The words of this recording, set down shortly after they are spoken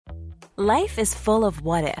Life is full of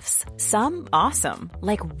what-ifs. Some awesome,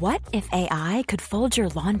 like what if AI could fold your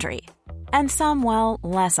laundry? And some, well,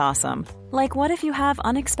 less awesome, like what if you have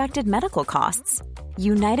unexpected medical costs?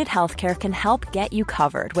 United Healthcare can help get you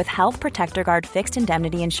covered with Health Protector Guard fixed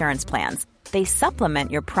indemnity insurance plans. They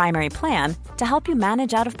supplement your primary plan to help you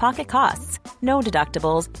manage out-of-pocket costs. No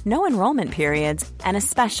deductibles, no enrollment periods, and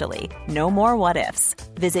especially no more what-ifs.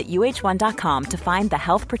 Visit uh1.com to find the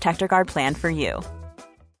Health Protector Guard plan for you.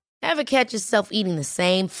 Ever catch yourself eating the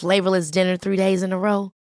same flavorless dinner 3 days in a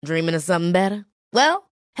row? Dreaming of something better?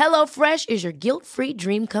 Well, HelloFresh is your guilt-free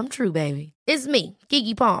dream come true, baby. It's me,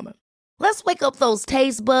 Keke Palmer. Let's wake up those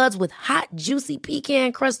taste buds with hot, juicy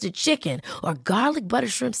pecan-crusted chicken or garlic butter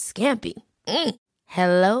shrimp scampi.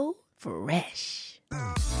 Hello Fresh.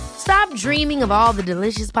 Stop dreaming of all the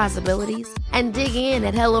delicious possibilities and dig in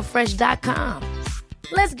at HelloFresh.com.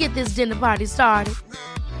 Let's get this dinner party started.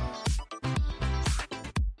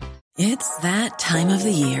 It's that time of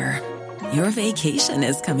the year. Your vacation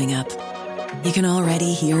is coming up. You can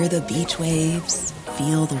already hear the beach waves,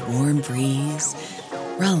 feel the warm breeze,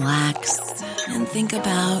 relax, and think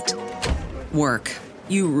about work.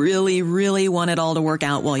 You really, really want it all to work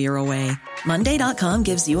out while you're away. Monday.com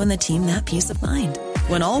gives you and the team that peace of mind.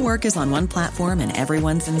 When all work is on one platform and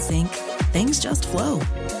everyone's in sync, things just flow.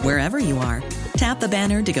 Wherever you are, tap the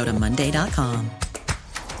banner to go to Monday.com.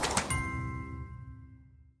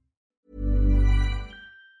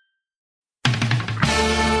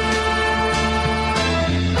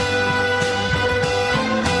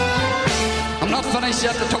 I'm not finished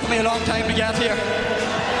yet. It took me a long time to get here.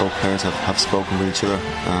 Both players have spoken with each other,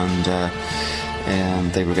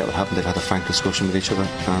 and they regret what happened. They've had a frank discussion with each other,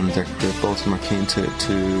 and they're both of them are keen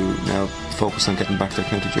to now focus on getting back their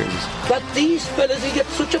county jerseys. That these fellas will get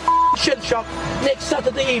such a shell shock next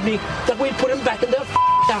Saturday evening that we'll put them back in their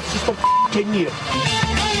asses for 10 years.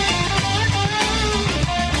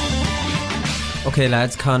 Okay,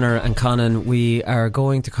 lads, Conor and Conan, we are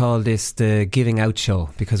going to call this the Giving Out Show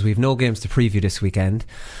because we've no games to preview this weekend.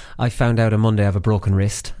 I found out on Monday I have a broken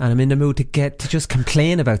wrist and I'm in the mood to just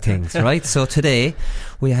complain about things, right? So today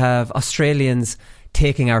we have Australians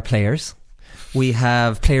taking our players. We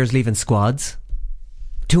have players leaving squads.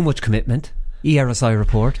 Too much commitment. ERSI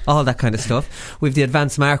report, all that kind of stuff. We've the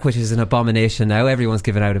advanced mark, which is an abomination now. Everyone's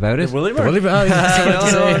given out about it.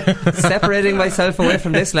 Separating myself away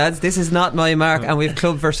from this, lads. This is not my mark. And we've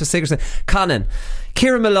club versus Sigerson. Conan,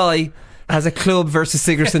 Kieran Malloy has a club versus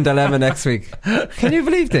Sigerson dilemma next week. Can you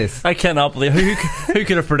believe this? I cannot believe who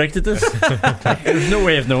could have predicted this. There's no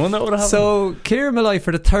way of knowing that would have happened. So Kieran Malloy,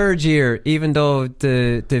 for the third year, even though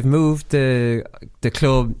they've moved the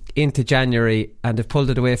club into January and they've pulled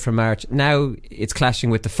it away from March, now it's clashing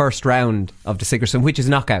with the first round of the Sigerson, which is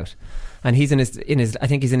knockout. And he's in his I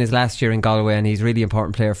think he's in his last year in Galway, and he's a really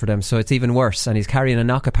important player for them, so it's even worse. And he's carrying a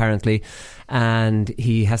knock apparently, and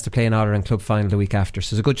he has to play an All-Ireland club final the week after,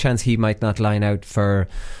 so there's a good chance he might not line out for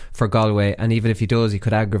Galway, and even if he does, he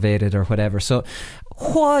could aggravate it or whatever. So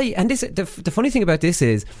why? And this, the funny thing about this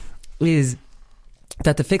is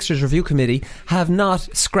that the Fixtures Review Committee have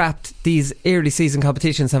not scrapped these early season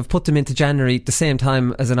competitions, have put them into January at the same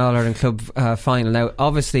time as an All-Ireland club final. Now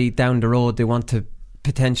obviously down the road they want to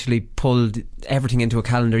potentially pull everything into a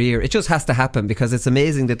calendar year. It just has to happen because it's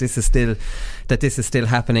amazing that this is still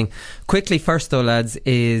happening. Quickly first though, lads,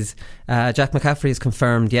 is Jack McCaffrey is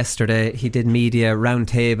confirmed yesterday. He did media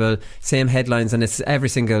roundtable, same headlines, and it's every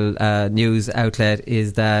single news outlet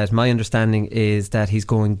is that my understanding is that he's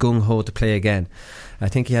going gung-ho to play again. I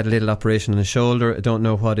think he had a little operation on his shoulder. I don't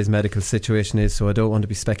know what his medical situation is, so I don't want to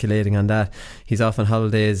be speculating on that. He's off on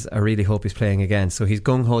holidays. I really hope he's playing again. So he's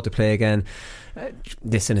gung-ho to play again.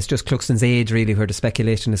 Listen, it's just Cluxton's age really where the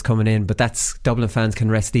speculation is coming in, but that's Dublin fans can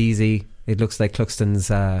rest easy. It looks like Cluxton's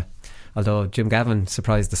although Jim Gavin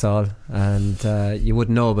surprised us all, and you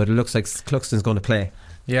wouldn't know, but it looks like Cluxton's going to play.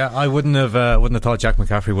 Yeah, I wouldn't have thought Jack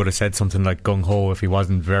McCaffrey would have said something like gung-ho if he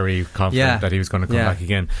wasn't very confident that he was going to come back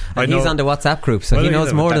again. And he's on the WhatsApp group, so he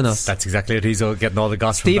knows more than us. That's exactly it. He's getting all the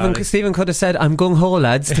gossip. Stephen could have said, I'm gung-ho,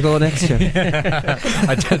 lads, to go next year.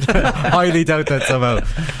 I highly doubt that somehow.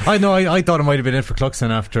 I thought it might have been in for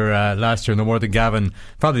Cluxton after last year, no more than Gavin,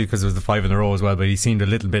 probably because it was the 5 in a row as well, but he seemed a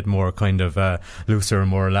little bit more kind of looser and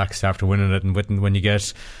more relaxed after winning it. And when you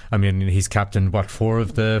get, I mean, he's captained 4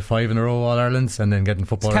 of the 5 in a row All-Irelands, and then getting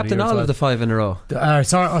football. He's captain all of the 5 in a row.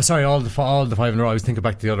 Sorry, all the 5 in a row. I was thinking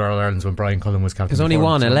back to the other All-Irelands when Brian Cullen was captain. There's only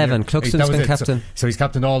one, 11. Cluxton's been captain. So he's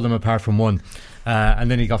captained all of them apart from one.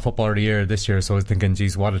 And then he got Footballer of the Year this year, so I was thinking,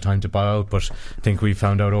 geez, what a time to bow out. But I think we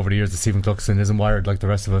found out over the years that Stephen Cluxton isn't wired like the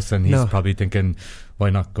rest of us, and he's probably thinking,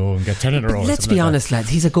 why not go and get 10 in a row? Let's be honest, lads,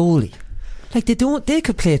 he's a goalie. Like they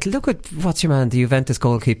could play it. Look at what's your man, the Juventus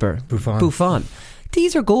goalkeeper, Buffon.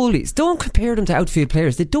 These are goalies. Don't compare them to outfield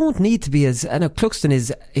players. They don't need to be as... I know Cluxton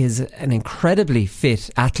is an incredibly fit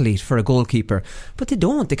athlete for a goalkeeper, but they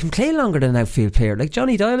don't. They can play longer than an outfield player. Like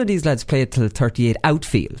Johnny Doyle and these lads play till 38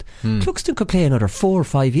 outfield. Cluxton could play another 4 or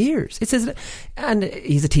 5 years. And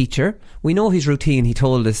he's a teacher. We know his routine. He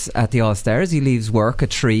told us at the All-Stars. He leaves work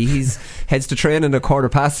at 3. He heads to training at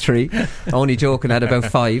 3:15. Only joking, at about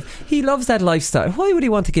 5. He loves that lifestyle. Why would he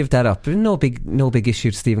want to give that up? No big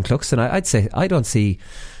issue to Stephen Cluxton. I'd say I don't see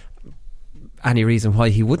any reason why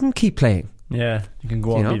he wouldn't keep playing. Yeah, you can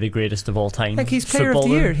go on and be the greatest of all time. Like, he's player of the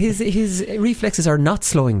year. His reflexes are not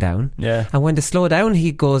slowing down. Yeah. And when they slow down,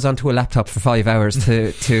 he goes onto a laptop for 5 hours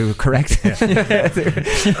to correct it.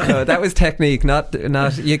 No, that was technique, not.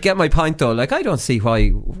 You get my point though. Like, I don't see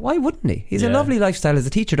why wouldn't he? He's a lovely lifestyle as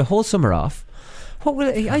a teacher. The whole summer off.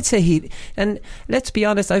 I'd say and let's be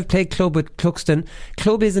honest, I've played club with Cluxton.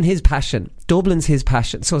 Club isn't his passion. Dublin's his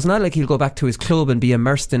passion. So it's not like he'll go back to his club and be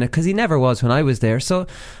immersed in it, because he never was when I was there. So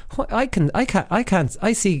I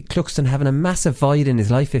see Cluxton having a massive void in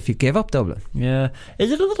his life if he gave up Dublin. Yeah.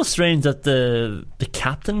 Is it a little strange that the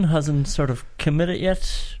captain hasn't sort of committed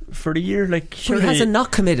yet for the year? Like, he hasn't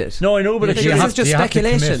not committed. No, I know, but this is just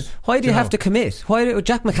speculation. Why do you have to commit? Why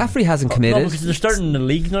Jack McCaffrey hasn't committed? No, because they're starting the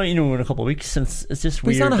league now, in a couple of weeks, and it's just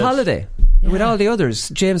weird. He's on a holiday with all the others.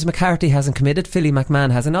 James McCarthy hasn't committed. Philly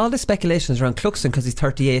McMahon hasn't. All the speculations around Cluxton because he's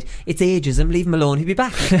 38. It's ageism. Leave him alone. He'll be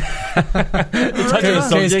back. Case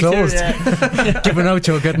closed. Giving out,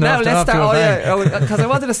 Joe. Getting now off. Let's start. Because I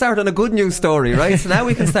wanted to start on a good news story, right? So now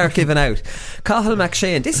we can start giving out. Cathal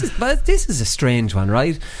McShane. This is a strange one,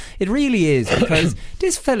 right? It really is, because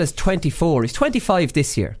this fella's 24. He's 25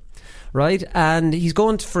 this year, right? And he's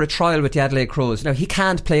going for a trial with the Adelaide Crows. Now, he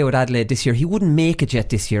can't play with Adelaide this year. He wouldn't make it yet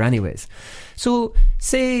this year anyways. So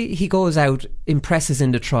say he goes out, impresses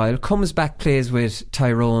in the trial, comes back, plays with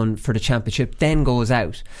Tyrone for the championship, then goes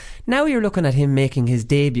out. Now you're looking at him making his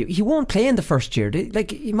debut. He won't play in the first year.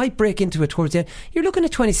 Like, he might break into it towards the end. You're looking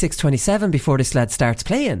at 26, 27 before this lad starts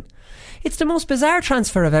playing. It's the most bizarre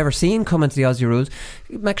transfer I've ever seen coming to the Aussie rules.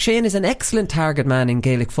 McShane is an excellent target man in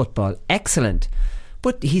Gaelic football. Excellent.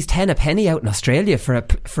 But he's 10 a penny out in Australia for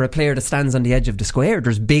a player that stands on the edge of the square.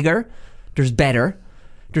 There's bigger, there's better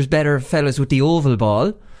fellas with the oval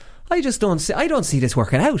ball. I don't see this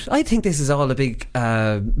working out. I think this is all a big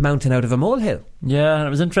mountain out of a molehill. Yeah, and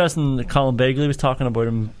it was interesting that Colin Begley was talking about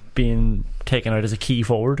him being taken out as a key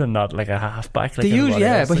forward and not like a half back. Like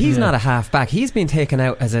but he's not a half back. He's been taken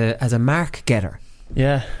out as a mark getter.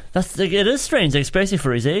 Yeah, it is strange, especially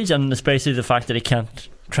for his age, and especially the fact that he can't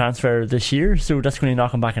transfer this year, so that's going to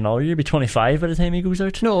knock him back another year. He'll be 25 by the time he goes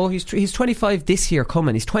out. No, he's 25 this year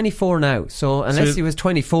coming. He's 24 now, so unless he was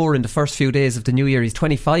 24 in the first few days of the new year, he's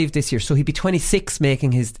 25 this year, so he'd be 26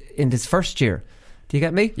 making in his first year. Do you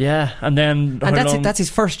get me? Yeah, and that's his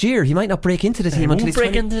first year. He might not break into the team until he's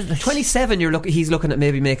 27. He's looking at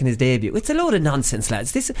maybe making his debut. It's a load of nonsense,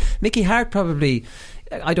 lads. This Mickey Hart probably.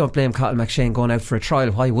 I don't blame Cathal McShane going out for a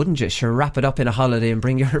trial. Why wouldn't you? Sure, wrap it up in a holiday and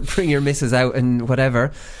bring your missus out and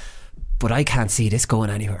whatever. But I can't see this going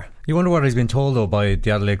anywhere. You wonder what he's been told though by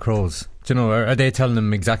the Adelaide Crows. Do you know, are they telling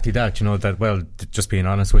him exactly that? You know, that, well, just being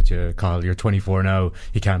honest with you, Carl, you're 24 now,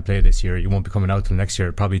 you can't play this year, you won't be coming out till next year,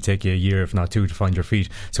 it'll probably take you a year if not 2 to find your feet,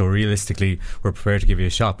 so realistically we're prepared to give you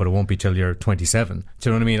a shot, but it won't be till you're 27. Do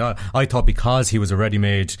you know what I mean? I thought because he was a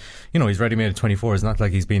ready-made, he's ready-made at 24, it's not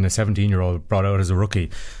like he's been a 17-year-old brought out as a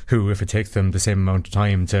rookie who, if it takes them the same amount of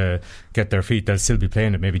time to get their feet, they'll still be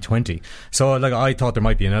playing at maybe 20. So like, I thought there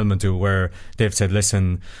might be an element to where they've said,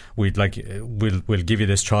 listen, we'll give you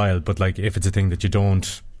this trial, but like, if it's a thing that you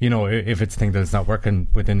don't, if it's a thing that's not working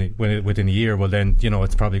within a year, well then,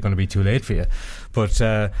 it's probably going to be too late for you. But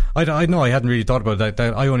I know I hadn't really thought about that.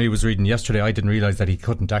 I only was reading yesterday. I didn't realise that he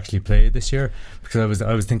couldn't actually play this year, because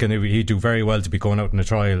I was thinking he'd do very well to be going out in a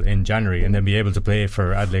trial in January and then be able to play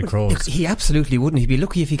for Adelaide Crows. He absolutely wouldn't. He'd be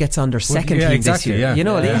lucky if he gets on their second team exactly, this year.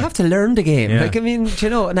 Yeah. They have to learn the game. Yeah. Like, I mean,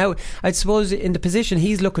 now I suppose in the position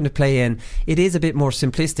he's looking to play in, it is a bit more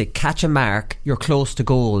simplistic. Catch a mark, you're close to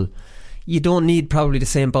goal. You don't need probably the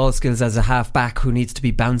same ball skills as a half back who needs to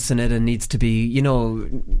be bouncing it and needs to be,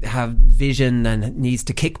 have vision and needs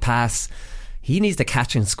to kick pass. He needs to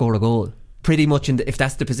catch and score a goal, pretty much, if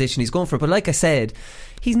that's the position he's going for. But like I said,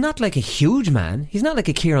 he's not like a huge man. He's not like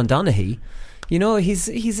a Kieran Donaghy. You know, he's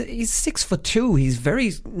 6'2". He's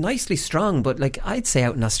very nicely strong, but like I'd say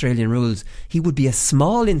out in Australian rules, he would be a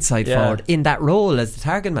small inside forward in that role as the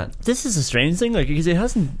target man. This is a strange thing, like, because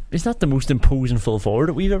he's not the most imposing full forward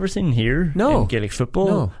that we've ever seen here in Gaelic football.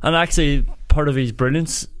 No. And actually, part of his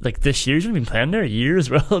brilliance, like this year, he's only been playing there a year as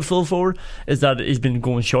well at full forward, is that he's been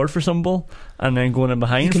going short for some ball and then going in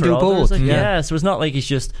behind. He can for do others. both. Like, so it's not like he's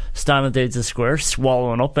just standing dead the square,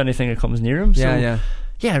 swallowing up anything that comes near him.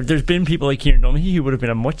 Yeah, there's been people like Kieran Donaghy who would have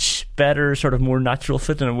been a much better, sort of more natural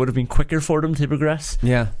fit, and it would have been quicker for them to progress.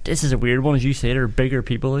 Yeah. This is a weird one, as you say. There are bigger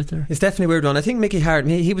people out there. It's definitely a weird one. I think Mickey Hart,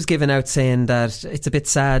 he was given out saying that it's a bit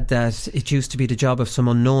sad that it used to be the job of some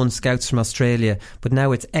unknown scouts from Australia, but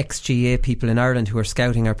now it's ex-GA people in Ireland who are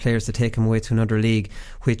scouting our players to take them away to another league,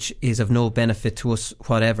 which is of no benefit to us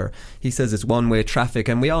whatever. He says it's one-way traffic,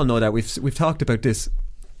 and we all know that. We've talked about this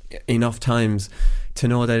enough times to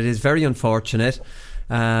know that it is very unfortunate.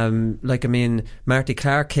 Marty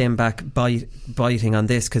Clark came back biting on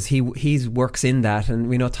this because he works in that, and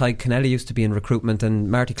we know Ty Kennelly used to be in recruitment,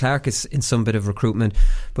 and Marty Clark is in some bit of recruitment,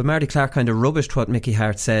 but Marty Clark kind of rubbished what Mickey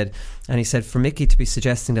Hart said, and he said for Mickey to be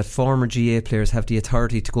suggesting that former GA players have the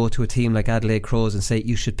authority to go to a team like Adelaide Crows and say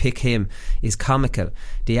you should pick him is comical.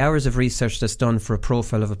 The hours of research that's done for a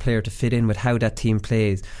profile of a player to fit in with how that team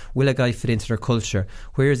plays, will a guy fit into their culture,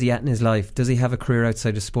 where is he at in his life, does he have a career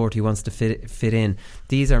outside of sport he wants to fit in.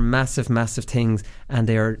 These are massive things, and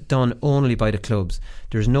they are done only by the clubs.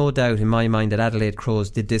 There's no doubt in my mind that Adelaide Crows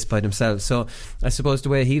did this by themselves. So I suppose the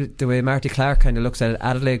way Marty Clark kind of looks at it,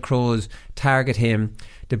 Adelaide Crows target him,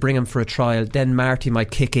 they bring him for a trial, then Marty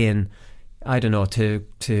might kick in, I don't know, to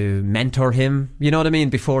mentor him, you know what I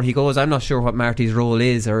mean, before he goes. I'm not sure what Marty's role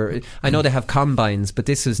is, or I know they have combines, but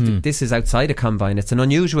this is outside a combine. It's an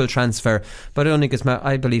unusual transfer, but I don't think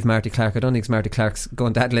I believe Marty Clark. I don't think it's Marty Clark's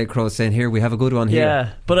going to Adelaide Crows saying, here, we have a good one here. Yeah,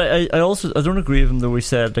 but I don't agree with him, though. We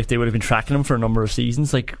said like they would have been tracking him for a number of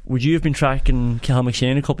seasons. Like, would you have been tracking Cathal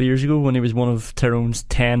McShane a couple of years ago when he was one of Tyrone's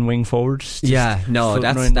 10 wing forwards? Yeah, no,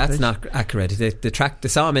 that's not accurate. They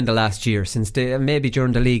saw him in the last year, since maybe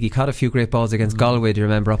during the league he caught a few great balls against Galway, do you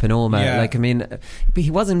remember, up in Omagh? Like, I mean, but he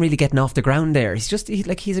wasn't really getting off the ground there.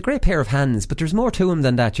 He's a great pair of hands, but there's more to him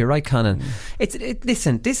than that. You're right, Conan.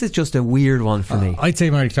 Listen, this is just a weird one for me. I'd say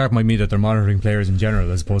Marty Clark might mean that they're monitoring players in general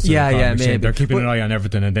as opposed to Colin McShane. Maybe. They're keeping an eye on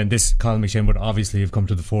everything, and then this Colin McShane would obviously have come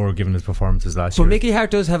to the fore given his performances last year. But Mickey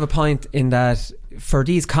Hart does have a point in that for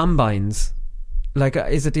these combines, like,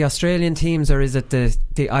 is it the Australian teams or is it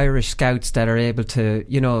the Irish scouts that are able to,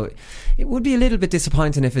 you know, it would be a little bit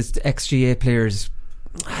disappointing if it's ex-GA players.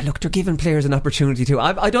 Look, they're giving players an opportunity too.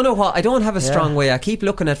 I don't know what, I don't have a strong way. I keep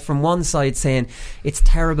looking at from one side saying it's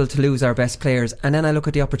terrible to lose our best players, and then I look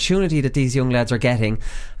at the opportunity that these young lads are getting,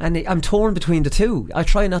 and I'm torn between the two. I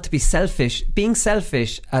try not to be selfish. Being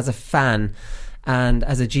selfish as a fan and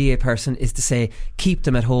as a GA person is to say, keep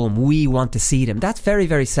them at home, we want to see them. That's very,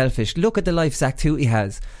 very selfish. Look at the life Zach Tootie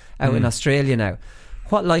has out in Australia now.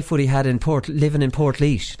 What life would he had living in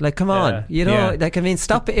Portlaoise? Like, come on, you know. Like, I mean,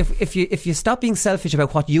 stop. If you stop being selfish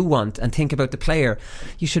about what you want and think about the player,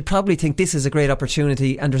 you should probably think this is a great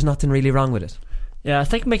opportunity, and there's nothing really wrong with it. Yeah, I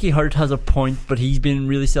think Mickey Hart has a point, but he's been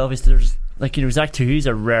really selfish. There's, like, you know, Zach Tuohy's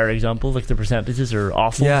a rare example. Like, the percentages are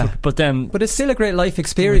awful. Yeah, but it's still a great life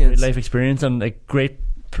experience. And a great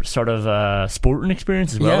sort of sporting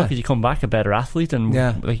experience as well, because you come back a better athlete and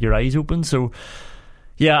like your eyes open. So.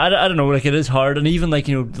 Yeah, I don't know, like, it is hard. And even, like,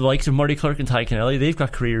 you know, the likes of Marty Clark and Ty Kennelly, they've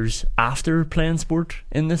got careers after playing sport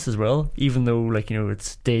in this as well, even though, like, you know,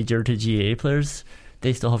 it's Dager to GA players,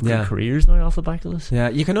 they still have good careers now off the back of this. Yeah,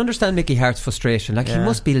 you can understand Mickey Hart's frustration. Like, he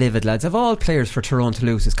must be livid, lads. Of all players for Tyrone to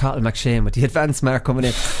lose is Cathal McShane with the advance mark coming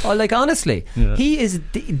in. Oh, like, honestly, he is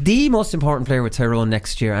the most important player with Tyrone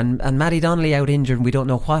next year, and Matty Donnelly out injured, and we don't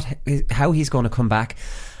know how he's going to come back.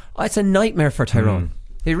 Oh, it's a nightmare for Tyrone.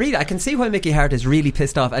 I can see why Mickey Hart is really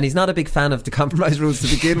pissed off, and he's not a big fan of the compromise rules to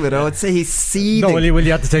begin with. I would say he's seething. No, well,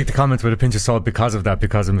 you have to take the comments with a pinch of salt because of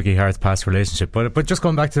Mickey Hart's past relationship. But just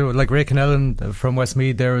going back to, like, Ray Kennellan from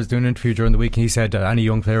Westmeath there was doing an interview during the week, and he said any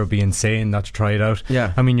young player would be insane not to try it out.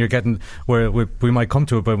 Yeah, I mean, you're getting where we might come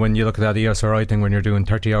to it, but when you look at that ESRI thing, when you're doing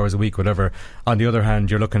 30 hours a week, whatever, on the other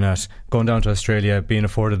hand, you're looking at going down to Australia, being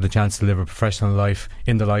afforded the chance to live a professional life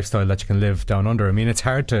in the lifestyle that you can live down under. I mean, it's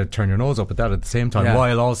hard to turn your nose up at that at the same time,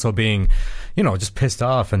 while also being, you know, just pissed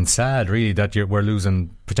off and sad, really, that we're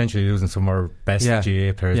potentially losing some of our best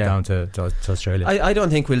GA players down to Australia. I don't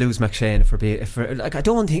think we'll lose McShane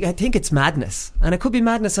I think it's madness, and it could be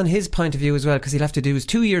madness on his point of view as well, because he'll have to do his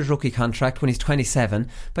 2 years rookie contract when he's 27.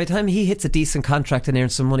 By the time he hits a decent contract and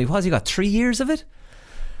earns some money, what has he got, 3 years of it?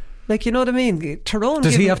 Like, you know what I mean? Tyrone,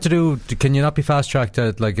 does he have to do? Can you not be fast tracked?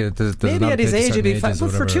 Like, does maybe at his age, but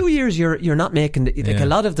for 2 years, you're not making. A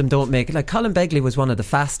lot of them don't make it. Like Colin Begley was one of the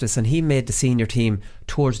fastest, and he made the senior team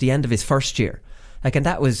towards the end of his first year. Like, and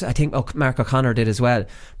that was, I think, Mark O'Connor did as well.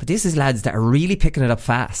 But this is lads that are really picking it up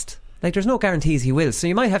fast. Like, there's no guarantees he will. So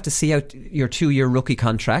you might have to see out your 2-year rookie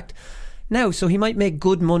contract. Now, so he might make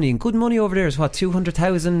good money, and good money over there is what,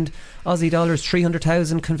 200,000 Aussie dollars,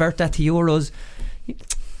 300,000. Convert that to euros.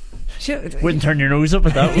 Wouldn't turn your nose up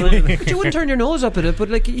at that. You wouldn't turn your nose up at it, but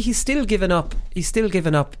like he's still given up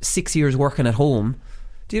 6 years working at home.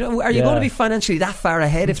 Do you know? Are you going to be financially that far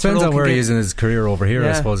ahead? It depends on where he is in his career over here,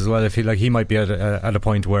 I suppose, as well. If he might be at a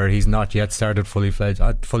point where he's not yet started fully fledged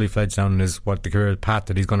down in his the career path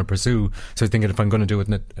that he's going to pursue. So he's thinking, if I'm going to do it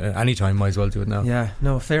any time, might as well do it now. Yeah,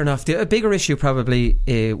 no, fair enough. A bigger issue probably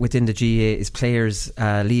within the GA is players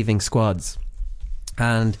leaving squads,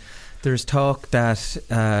 and there's talk that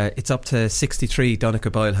it's up to 63.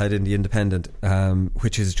 Donncha Boyle had in the Independent,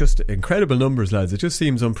 which is just incredible numbers, lads. It just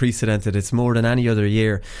seems unprecedented. It's more than any other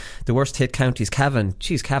year. The worst hit counties, Cavan.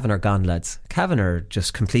 Geez, Cavan are gone, lads. Cavan are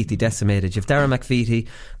just completely decimated. You've Darragh McVitie,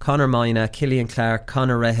 Conor Moyna, Killian Clark,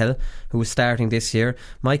 Conor Rehill, who was starting this year,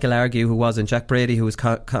 Michael Argue, who wasn't, Jack Brady, who was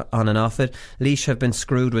on and off it. Laois have been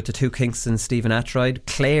screwed with the two Kingstons, Stephen Atroyd.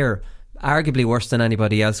 Clare, arguably worse than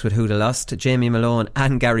anybody else with who they lost, Jamie Malone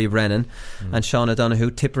and Gary Brennan, and Sean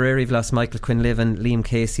O'Donoghue. Tipperary have lost Michael Quinlivan, Liam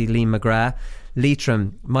Casey, Liam McGrath.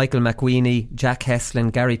 Leitrim, Michael McWeeny, Jack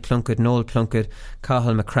Heslin, Gary Plunkett, Noel Plunkett,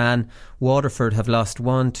 Cathal McCrann. Waterford have lost 6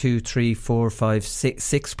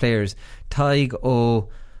 players. Tig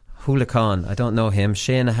O'Hulican, I don't know him,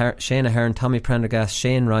 Shane Ahern, Tommy Prendergast,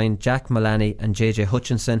 Shane Ryan, Jack Mullaney and JJ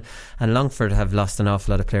Hutchinson. And Longford have lost an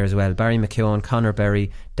awful lot of players as well. Barry McKeown, Conor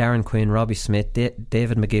Berry, Darren Quinn, Robbie Smith,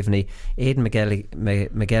 David McGivney, Aidan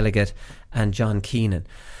McGilligan and John Keenan.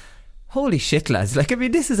 Holy shit, lads. Like, I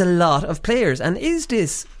mean, this is a lot of players. And is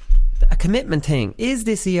this a commitment thing? Is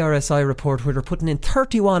this ERSI report where they're putting in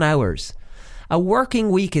 31 hours? A working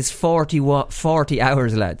week is 40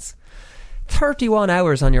 hours, lads. 31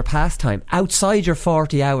 hours on your pastime outside your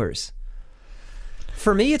 40 hours.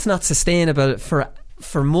 For me, it's not sustainable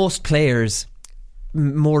for most players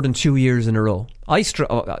more than 2 years in a row. I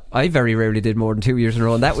very rarely did more than 2 years in a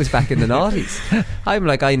row, and that was back in the noughties. I'm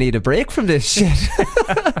like, I need a break from this shit.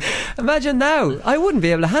 Imagine now, I wouldn't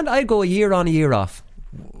be able to I'd go a year on, a year off.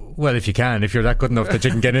 Well, if you're that good enough that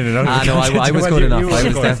you can get in and out. No, I was good enough.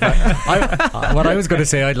 What I was going to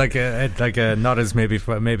say, I'd like not as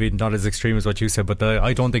maybe not as extreme as what you said, but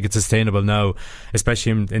I don't think it's sustainable now,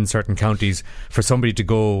 especially in certain counties, for somebody to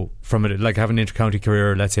go from it, like having an inter-county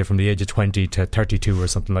career, let's say from the age of 20 to 32 or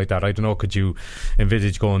something like that. I don't know. Could you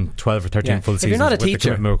envisage going 12 or 13 full seasons? If you're not a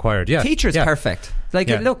teacher, required, teacher's perfect. Like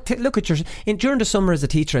look at during the summer as a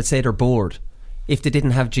teacher, I'd say they're bored. If they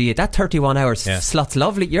didn't have GA, that 31 hours slot's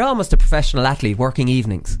lovely. You're almost a professional athlete working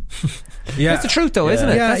evenings. That's the truth though, isn't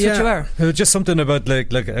it? That's what you are. It was just something about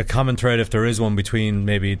like a common thread, if there is one, between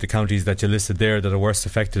maybe the counties that you listed there that are worst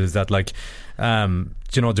affected, is that like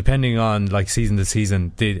depending on like season to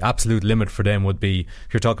season, the absolute limit for them would be,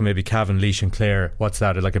 if you're talking maybe Cavan, Laois and Clare, what's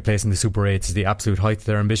that, like a place in the Super 8s is the absolute height of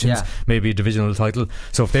their ambitions, maybe a divisional title.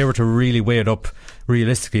 So if they were to really weigh it up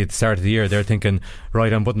realistically at the start of the year, they're thinking,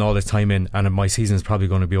 right, I'm putting all this time in and my season is probably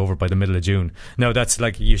going to be over by the middle of June. Now that's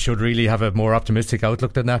like, you should really have a more optimistic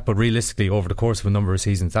outlook than that, but realistically over the course of a number of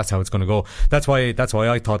seasons, that's how it's going to go. That's why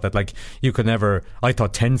I thought that like I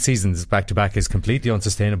thought 10 seasons back to back is completely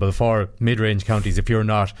unsustainable for mid-range counties if you're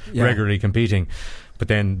not regularly competing. But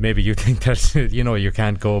then maybe you think that you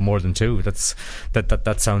can't go more than 2.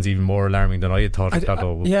 That sounds even more alarming than I had thought it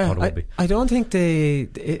would be. I don't think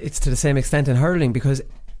it's to the same extent in hurling, because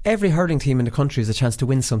every hurling team in the country has a chance to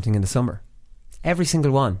win something in the summer. Every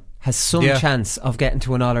single one has some chance of getting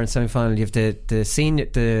to an All-Ireland semi-final. You have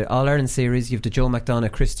the All-Ireland series, you have the Joe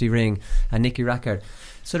McDonough, Christy Ring and Nicky Rackard.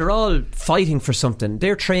 So they're all fighting for something.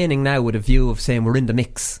 They're training now with a view of saying we're in the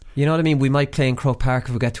mix. You know what I mean? We might play in Croke Park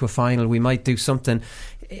if we get to a final. We might do something.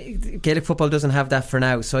 Gaelic football doesn't have that for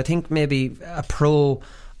now. So I think maybe a pro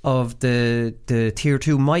of the tier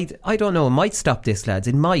 2 might stop this, lads.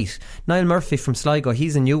 It might. Niall Murphy from Sligo,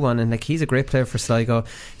 he's a new one, and like, he's a great player for Sligo.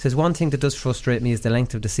 He says, one thing that does frustrate me is the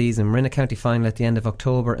length of the season. We're in a county final at the end of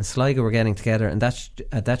October and Sligo were getting together, and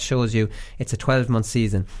that shows you it's a 12-month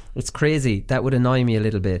season. It's crazy. That would annoy me a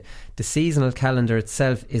little bit. The seasonal calendar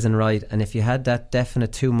itself isn't right, and if you had that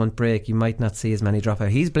definite 2-month break, you might not see as many drop out.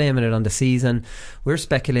 He's blaming it on the season. We're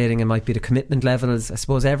speculating it might be the commitment levels. I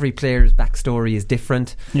suppose every player's backstory is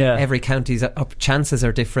different. Every county's chances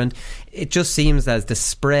are different. It just seems as the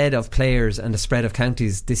spread of players and the spread of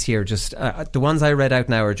counties this year, just the ones I read out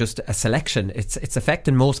now are just a selection. It's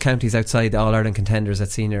affecting most counties outside the All-Ireland contenders at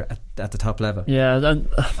senior at the top level. Yeah, and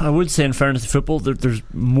I would say in fairness to football, there's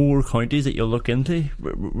more counties that you'll look into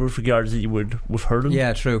with regards that you would with hurling.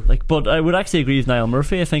 Yeah, true. But I would actually agree with Niall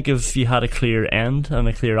Murphy. I think if you had a clear end and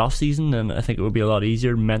a clear off season, then I think it would be a lot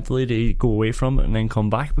easier mentally to go away from it and then come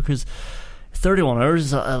back, because 31 hours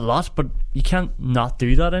is a lot, but you can't not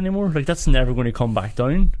do that anymore. Like, that's never going to come back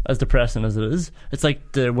down, as depressing as it is. It's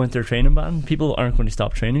like the winter training ban. People aren't going to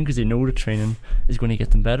stop training because they know that training is going to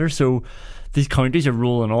get them better. So these counties are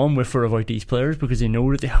rolling on with for about these players because they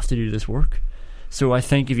know that they have to do this work. So I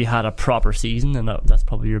think if you had a proper season, then that's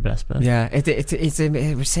probably your best bet. Yeah,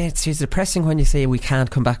 it's depressing when you say we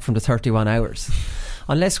can't come back from the 31 hours.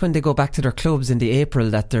 Unless when they go back to their clubs in the April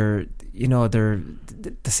that they're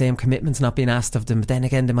the same commitments not being asked of them, but then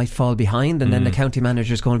again they might fall behind, and then the county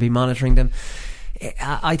manager's going to be monitoring them.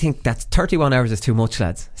 I think that 31 hours is too much,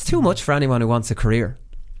 lads. It's too much for anyone who wants a career.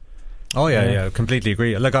 Oh yeah, completely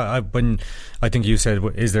agree. Like when I think you said,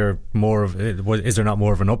 is there not more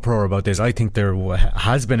of an uproar about this? I think there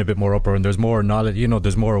has been a bit more uproar, and there's more knowledge.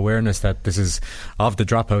 There's more awareness that this is of the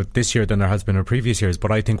dropout this year than there has been in previous years.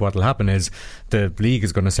 But I think what will happen is the league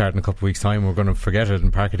is going to start in a couple of weeks' time. We're going to forget it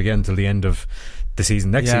and park it again till the end of the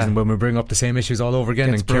season next season, when we bring up the same issues all over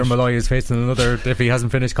again. Gets and Kieran Malloy is facing another, if he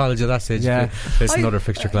hasn't finished college at that stage, it's another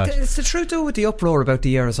fixture clash. It's the truth though with the uproar about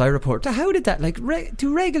the RSI report. How did that,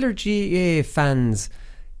 do regular GAA fans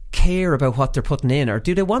care about what they're putting in, or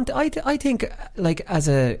do they want? I think, like, as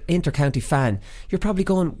a inter-county fan, you're probably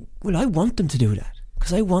going, well, I want them to do that,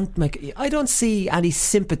 because I don't see any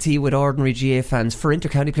sympathy with ordinary GA fans for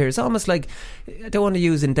inter-county players. It's almost like, I don't want to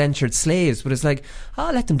use indentured slaves, but it's like,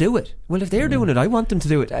 let them do it. Well, if they're doing it, I want them to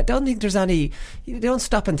do it. I don't think there's any, you don't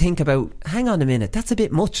stop and think about, hang on a minute, that's a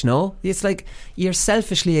bit much, no? It's like you're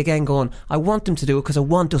selfishly again going, I want them to do it because I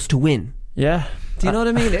want us to win. Yeah. Do you know what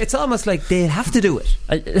I mean? It's almost like they have to do it,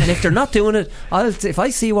 and if they're not doing it, if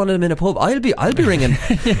I see one of them in a pub, I'll be ringing.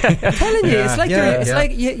 I'm telling you, it's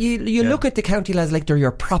like you look at the county lads like they're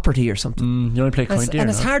your property or something. You only play county,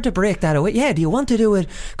 and it's hard to break that away. Yeah, do you want to do it?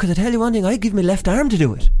 Because I tell you one thing, I give my left arm to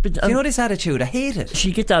do it. But do you know this attitude? I hate it. So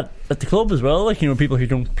you get that at the club as well. Like, people who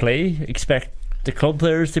don't play expect the club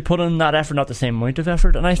players to put in that effort, not the same amount of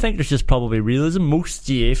effort. And I think there's just probably realism. Most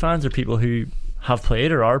GA fans are people who have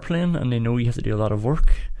played or are playing, and they know you have to do a lot of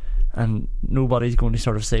work, and nobody's going to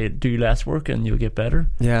sort of say do less work and you'll get better.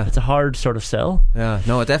 Yeah, it's a hard sort of sell. Yeah,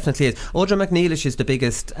 no, it definitely is. Odra McNeilish is the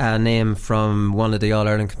biggest name from one of the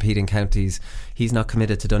All-Ireland competing counties. He's not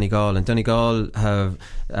committed to Donegal, and Donegal have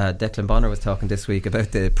Declan Bonner was talking this week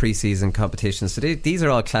about the pre-season competitions. So these are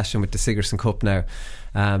all clashing with the Sigerson Cup now.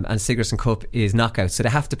 And Sigerson Cup is knockout, so they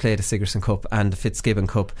have to play the Sigerson Cup and the Fitzgibbon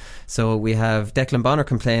Cup. So we have Declan Bonner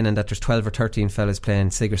complaining that there's 12 or 13 fellas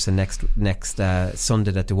playing Sigerson next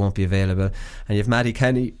Sunday, that they won't be available. And you have Maddie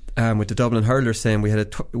Kenny with the Dublin Hurlers saying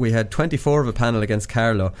we had 24 of a panel against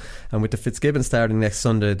Carlow, and with the Fitzgibbon starting next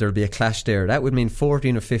Sunday, there'll be a clash there. That would mean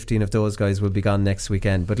 14 or 15 of those guys will be gone next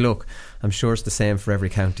weekend. But look, I'm sure it's the same for every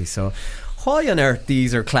county. So why on earth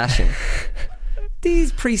these are clashing?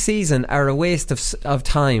 These pre-season are a waste of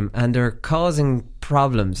time, and they're causing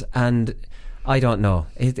problems, and I don't know.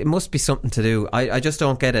 It must be something to do. I just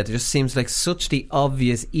don't get it. It just seems like such the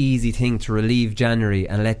obvious, easy thing to relieve January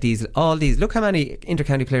and let all these. Look how many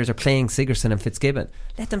inter-county players are playing Sigerson and Fitzgibbon.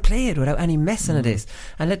 Let them play it without any messing of this,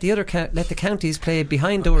 and let the counties play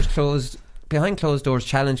behind closed doors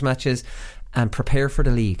challenge matches and prepare for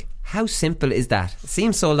the league. How simple is that? It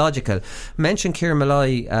seems so logical. Mention Kieran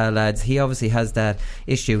Malloy, lads. He obviously has that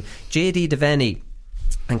issue. JD Devaney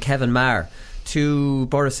and Kevin Marr, two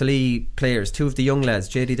Borrisoleigh players, two of the young lads.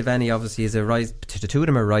 JD Devaney obviously is the two of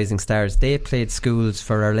them are rising stars. They played schools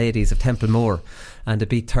for Our Ladies of Templemore, and they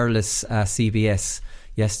beat Thurles CBS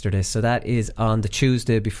yesterday. So that is on the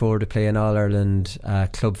Tuesday before they play an All-Ireland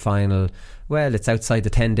club final. Well, it's outside the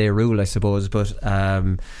 10-day rule, I suppose, but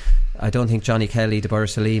I don't think Johnny Kelly, the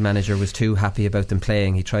Borrisoleigh manager, was too happy about them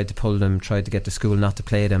playing. He tried to pull them, tried to get the school not to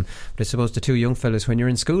play them. But I suppose the two young fellas, when you're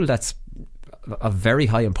in school, that's of very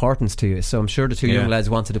high importance to you. So I'm sure the two young lads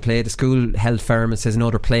wanted to play. The school held firm and says no,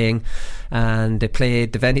 they're playing, and they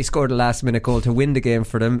played. Devaney scored a last minute goal to win the game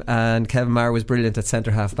for them, and Kevin Marr was brilliant at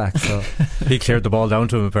centre half back. So he cleared the ball down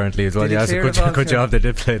to him apparently as well. Yeah, so good job they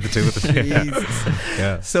did play the two of them.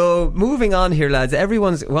 Yeah. So moving on here, lads,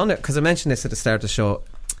 everyone's because I mentioned this at the start of the show.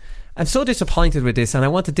 I'm so disappointed with this, and I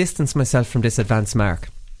want to distance myself from this advance mark,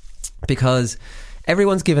 because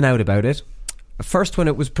everyone's given out about it. First, when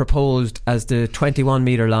it was proposed as the 21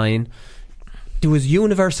 metre line, there was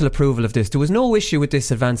universal approval of this. There was no issue with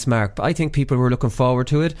this advance mark, but I think people were looking forward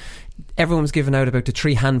to it. Everyone was giving out about the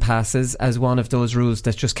 3 hand passes as one of those rules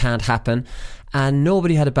that just can't happen, and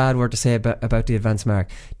nobody had a bad word to say about the advance mark.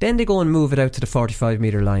 Then they go and move it out to the 45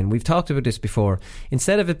 metre line. We've talked about this before.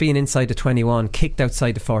 Instead of it being inside the 21, kicked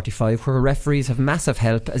outside the 45, where referees have massive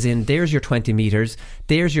help, as in there's your 20 metres,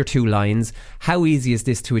 there's your 2 lines. How easy is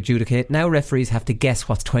this to adjudicate? Now referees have to guess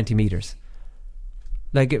what's 20 metres.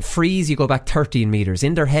 Like at freeze, you go back 13 metres.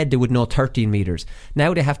 In their head, they would know 13 metres.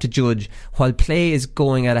 Now they have to judge while play is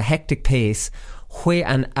going at a hectic pace,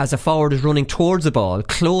 and as a forward is running towards the ball,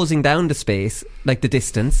 closing down the space, like the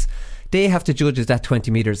distance, they have to judge as that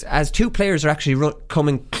 20 metres. As 2 players are actually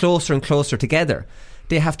coming closer and closer together,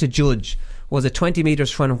 they have to judge, was it 20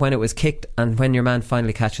 metres from when it was kicked and when your man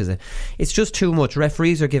finally catches it? It's just too much.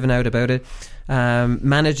 Referees are giving out about it.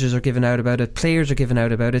 Managers are giving out about it. Players are giving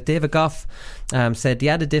out about it. David Goff said the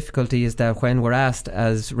added difficulty is that when we're asked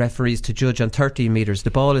as referees to judge on 13 metres,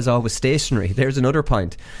 the ball is always stationary. There's another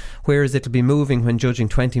point. Whereas it'll be moving when judging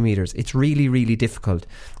 20 metres. It's really, really difficult.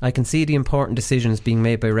 I can see the important decisions being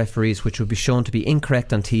made by referees which will be shown to be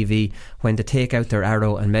incorrect on TV when they take out their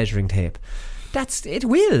arrow and measuring tape. That's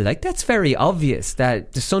very obvious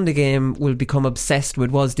that the Sunday game will become obsessed with,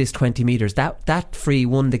 was this 20 metres? That free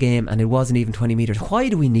won the game and it wasn't even 20 metres. Why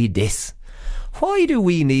do we need this? Why do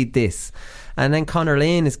we need this? And then Conor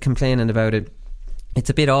Lane is complaining about it. It's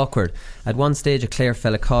a bit awkward. At one stage a Clare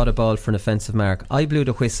fella caught a ball for an offensive mark. I blew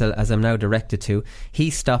the whistle as I'm now directed to.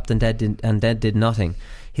 He stopped and then did nothing.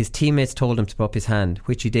 His teammates told him to put up his hand,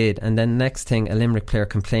 which he did, and then next thing a Limerick player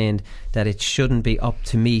complained that it shouldn't be up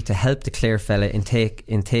to me to help the Clare fella in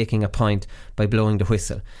taking a point by blowing the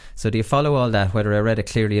whistle. So do you follow all that, whether I read it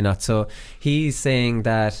clearly or not? So he's saying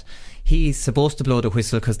that he's supposed to blow the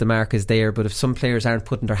whistle because the mark is there, but if some players aren't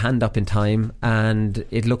putting their hand up in time and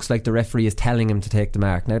it looks like the referee is telling him to take the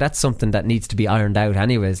mark. Now that's something that needs to be ironed out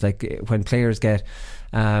anyways. Like when players get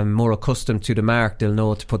more accustomed to the mark, they'll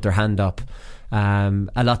know to put their hand up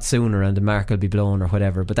a lot sooner and the mark will be blown or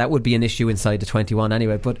whatever. But that would be an issue inside the 21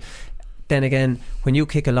 anyway. But then again, when you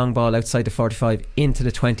kick a long ball outside the 45 into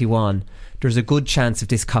the 21, there's a good chance if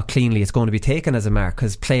this caught cleanly it's going to be taken as a mark,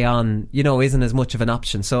 because play on, isn't as much of an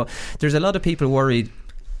option. So there's a lot of people worried.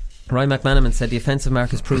 Ryan McManaman said the offensive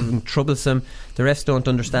mark is proving troublesome. The refs don't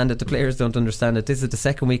understand it, the players don't understand it. This is the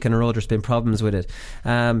second week in a row there's been problems with it.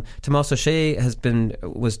 Tomas O'Shea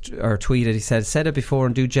tweeted, he said it before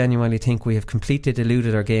and do genuinely think we have completely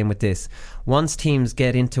diluted our game with this. Once teams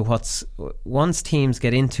get into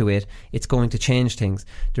it, it's going to change things.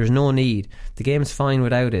 There's no need. The game's fine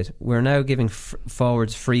without it. We're now giving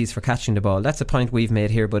forwards frees for catching the ball. That's a point we've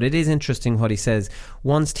made here, but it is interesting what he says.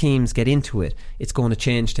 Once teams get into it, it's going to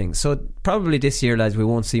change things. So probably this year, lads, we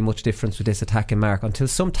won't see much difference with this attacking mark until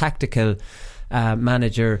some tactical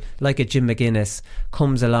manager like a Jim McGuinness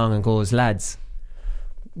comes along and goes, lads,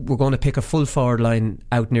 we're going to pick a full forward line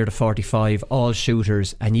out near the 45, all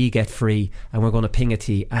shooters, and ye get free, and we're going to ping it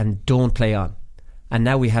to you and don't play on. And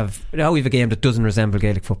now we have a game that doesn't resemble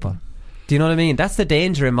Gaelic football. Do you know what I mean? That's the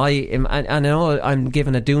danger I know I'm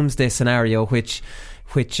giving a doomsday scenario which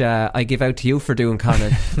I give out to you for doing,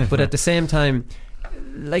 Conor. But at the same time,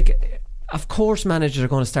 like, of course managers are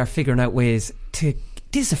going to start figuring out ways to,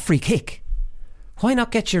 this is a free kick. Why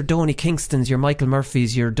not get your Donny Kingstons, your Michael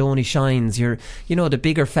Murphys, your Donny Shines, the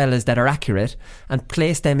bigger fellas that are accurate, and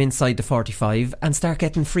place them inside the 45 and start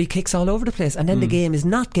getting free kicks all over the place, and then the game is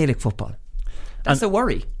not Gaelic football. That's a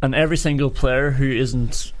worry. And every single player who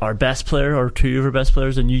isn't our best player or two of our best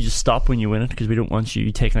players, and you just stop when you win it because we don't want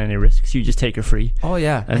you taking any risks. You just take your free. Oh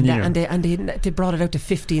yeah, and they brought it out to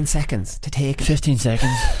 15 seconds to take 15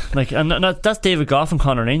 seconds. That's David Goff and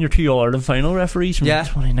Conor Lane, your 2 All-Ireland final referees from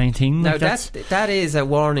 2019. Now that is a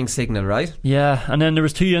warning signal, right? Yeah, and then there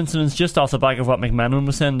was 2 incidents just off the back of what McManaman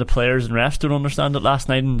was saying. The players and refs don't understand it. Last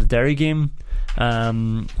night in the Derry game,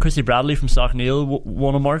 Christy Bradley from Stockneil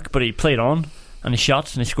won a mark, but he played on and he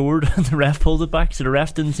shot and he scored and the ref pulled it back, so the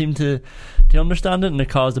ref didn't seem to understand it, and it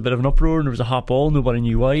caused a bit of an uproar, and there was a hot ball, nobody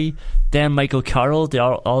knew why. Then Michael Carroll, the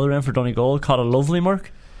other end for Donegal, caught a lovely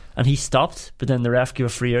mark and he stopped, but then the ref gave a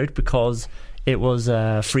free out because it was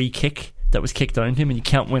a free kick that was kicked down to him, and you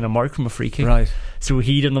can't win a mark from a free kick. Right. So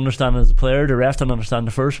he didn't understand it as a player, the ref didn't understand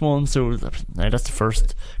the first one, so that's the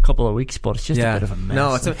first couple of weeks, but it's just a bit of a mess.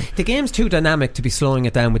 No, the game's too dynamic to be slowing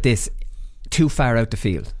it down with this too far out the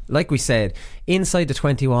field. Like we said, inside the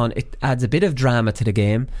 21, it adds a bit of drama to the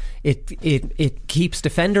game. It keeps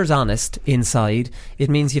defenders honest inside. It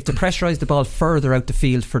means you have to pressurise the ball further out the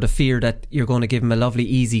field for the fear that you're going to give them a lovely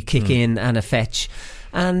easy kick in and a fetch.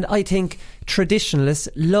 And I think traditionalists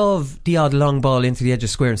love the odd long ball into the edge of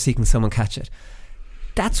square and seeking someone catch it.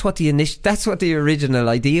 That's what the original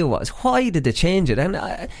idea was. Why did they change it?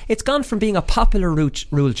 And it's gone from being a popular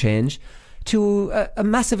rule change to a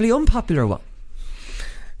massively unpopular one.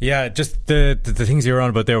 Yeah, just the things you're on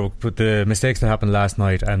about there with the mistakes that happened last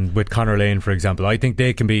night, and with Conor Lane, for example, I think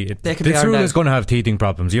they can be. This rule is going to have teething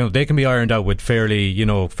problems. They can be ironed out with fairly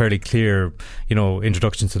clear,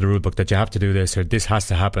 introductions to the rule book that you have to do this or this has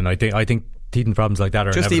to happen. I think teething problems like that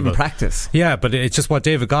are just inevitable. Even practice. Yeah, but it's just what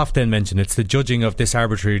David Goff then mentioned. It's the judging of this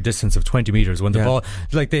arbitrary distance of 20 metres when the ball,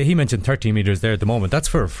 he mentioned 13 metres there at the moment. That's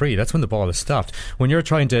for a free. That's when the ball is stopped. When you're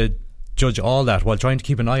trying to judge all that while trying to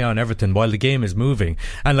keep an eye on everything while the game is moving,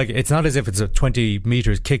 and it's not as if it's a 20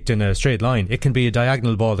 metres kicked in a straight line. It can be a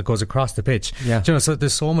diagonal ball that goes across the pitch. So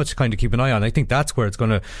there's so much to kind of keep an eye on. I think that's where it's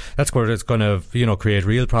going to create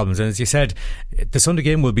real problems. And as you said, the Sunday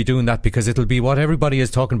game will be doing that because it'll be what everybody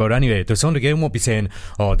is talking about anyway. The Sunday game won't be saying,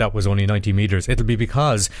 oh, that was only 90 metres. It'll be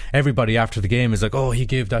because everybody after the game is like, oh, he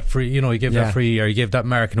gave that free, he gave that free, or he gave that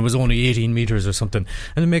mark and it was only 18 metres or something,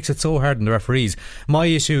 and it makes it so hard on the referees. My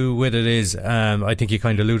issue with it is, I think you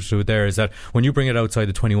kind of alluded to it there, is that when you bring it outside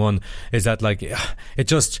the 21, is that it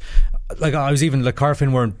just, I was even,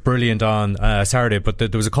 Carfin weren't brilliant on Saturday, but there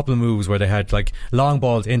was a couple of moves where they had long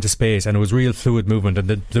balls into space and it was real fluid movement, and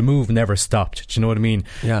the move never stopped. Do you know what I mean?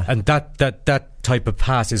 Yeah. And that type of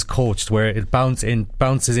pass is coached, where it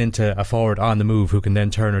bounces into a forward on the move who can then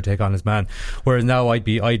turn or take on his man. Whereas now I'd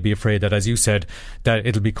be afraid that, as you said, that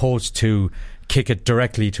it'll be coached to kick it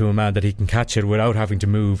directly to a man that he can catch it without having to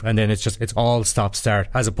move, and then it's all stop start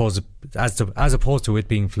as opposed to it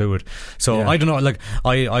being fluid. So I don't know,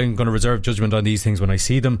 I'm going to reserve judgment on these things when I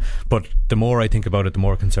see them, but the more I think about it, the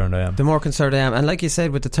more concerned I am. And like you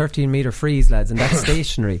said, with the 13 metre freeze, lads, and that's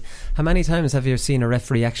stationary, how many times have you seen a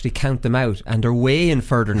referee actually count them out and they're way in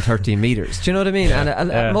further than 13 metres? Do you know what I mean?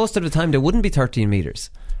 And most of the time they wouldn't be 13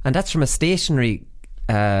 metres, and that's from a stationary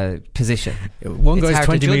position. One guy's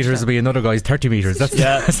 20 metres will be another guy's 30 metres.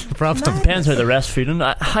 That's the problem. Depends how the rest feeling.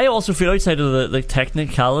 I also feel, outside of the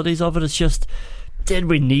technicalities of it, it's just, did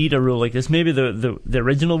we need a rule like this? Maybe the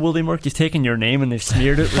original Willie Mark, you've taken your name and they've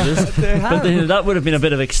smeared it with this. But that would have been a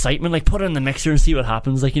bit of excitement, put it in the mixer and see what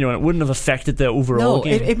happens. It wouldn't have affected the overall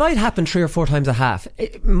game. It might happen 3 or 4 times a half.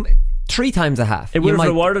 3 times a half. It would have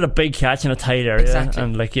rewarded a big catch in a tight area. Exactly.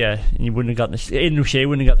 And you wouldn't have gotten Aidan O'Shea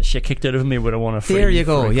wouldn't have got the shit kicked out of him. He would have won a free. There you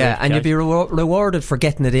go, and you'd be rewarded for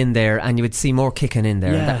getting it in there, and you would see more kicking in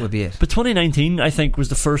there, and that would be it. But 2019, I think, was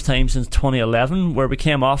the first time since 2011 where we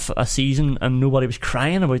came off a season and nobody was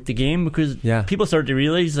crying about the game, because people started to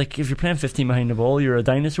realise, if you're playing 15 behind the ball, you're a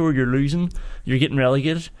dinosaur, you're losing, you're getting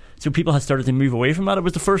relegated. So people had started to move away from that. It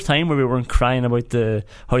was the first time where we weren't crying about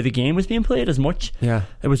how the game was being played as much. Yeah,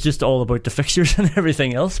 it was just all about the fixtures and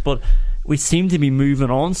everything else. But we seem to be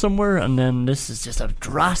moving on somewhere, and then this is just a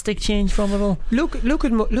drastic change from it all. Look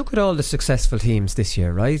at all the successful teams this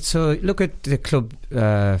year, right? So look at the club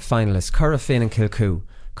finalists: Corofin and Kilcoo.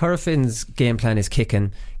 Corofin's game plan is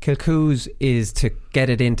kicking. Kilcoo's is to get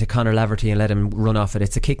it into Conor Laverty and let him run off it.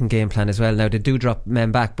 It's a kicking game plan as well. Now they do drop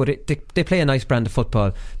men back, but they play a nice brand of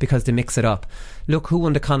football because they mix it up. Look who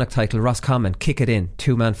won the Connacht title: Roscommon, kick it in,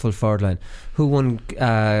 2-man full forward line. Who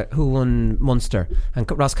won Munster? And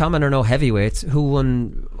Roscommon are no heavyweights. Who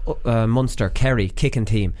won Munster? Kerry, kicking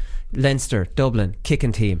team. Leinster, Dublin,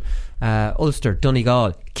 kicking team. Ulster,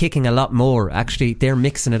 Donegal, kicking a lot more. Actually, they're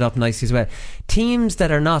mixing it up nicely as well. Teams that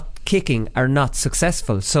are not kicking are not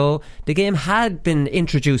successful. So the game had been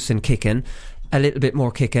introducing kicking, a little bit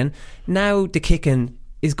more kicking. Now the kicking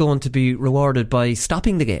is going to be rewarded by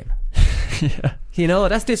stopping the game.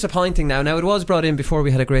 That's disappointing now. Now, it was brought in before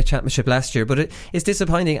we had a great championship last year, but it's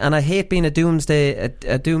disappointing, and I hate being a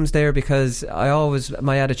doomsdayer, because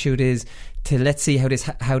my attitude is to let's see how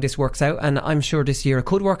this works out, and I'm sure this year it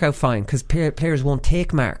could work out fine, because players won't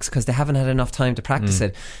take marks because they haven't had enough time to practice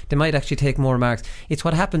it. They might actually take more marks. It's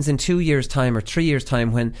what happens in 2 years' time or 3 years'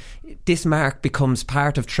 time when this mark becomes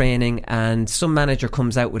part of training, and some manager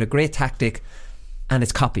comes out with a great tactic and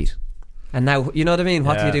it's copied. And now, you know what I mean?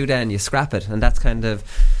 What do you do then? You scrap it, and that's kind of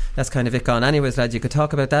it gone. Anyways, lads, you could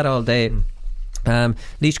talk about that all day.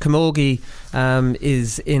 Laois Camogie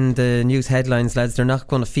is in the news headlines, lads. They're not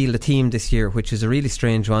going to field a team this year, which is a really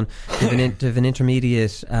strange one. They've an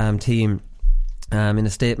intermediate team. In a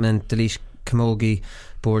statement, the Laois Camogie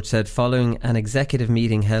board said, following an executive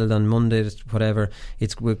meeting held on Monday,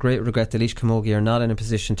 it's with great regret the Laois Camogie are not in a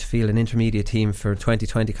position to field an intermediate team for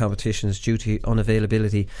 2020 competitions due to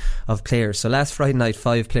unavailability of players. So last Friday night,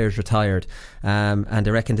 5 players retired, and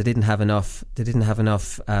they reckon they didn't have enough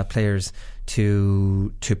players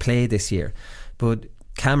to play this year. But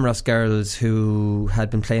Camross girls who had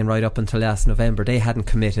been playing right up until last November, they hadn't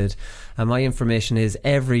committed, and my information is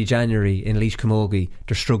every January in Laois Camogie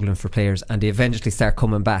they're struggling for players and they eventually start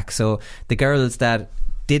coming back. So the girls that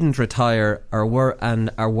didn't retire or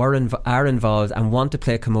are involved and want to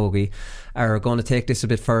play camogie are going to take this a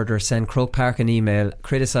bit further, send Croke Park an email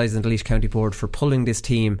criticising the Laois County Board for pulling this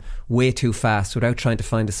team way too fast without trying to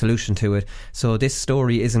find a solution to it. So this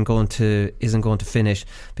story isn't going to finish,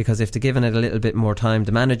 because if they're given it a little bit more time,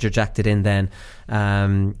 the manager jacked it in then,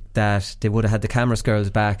 that they would have had the Camross girls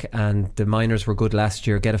back, and the minors were good last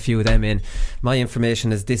year, get a few of them in. My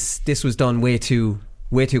information is this was done way too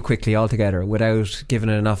quickly altogether, without giving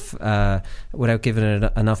it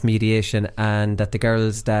enough mediation, and that the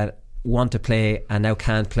girls that want to play and now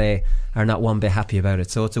can't play are not one bit happy about it.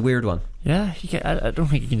 So it's a weird one. Yeah, I don't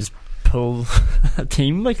think you can just pull a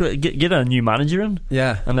team, like get a new manager in,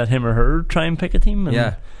 and let him or her try and pick a team.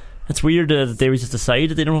 And it's weird that they just decide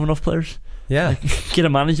that they don't have enough players. Yeah, like, get a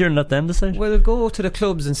manager and let them decide. Well, go to the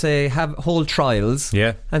clubs and say, hold trials,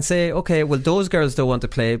 and say, okay, well, those girls don't want to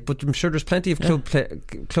play, but I'm sure there's plenty of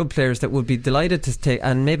club players that would be delighted to take,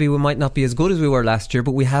 and maybe we might not be as good as we were last year,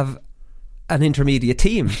 but we have an intermediate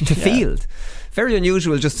team to field. Very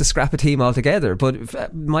unusual just to scrap a team altogether,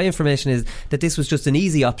 but my information is that this was just an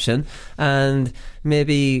easy option, and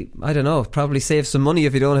maybe, I don't know, probably save some money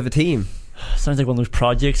if you don't have a team. Sounds like one of those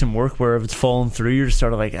projects in work where if it's fallen through, you're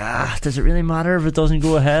sort of like, does it really matter if it doesn't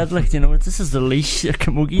go ahead? Like, this is the Laois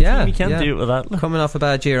Camogie team. You can't do it with that. Coming off a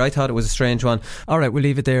bad year, I thought it was a strange one. Alright, we'll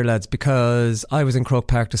leave it there, lads, because I was in Croke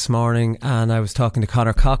Park this morning and I was talking to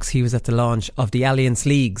Conor Cox. He was at the launch of the Alliance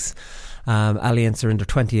Leagues. Alliance are in their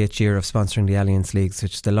 28th year of sponsoring the Alliance Leagues,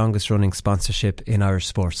 which is the longest running sponsorship in Irish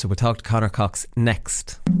sports. So we'll talk to Conor Cox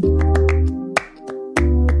next.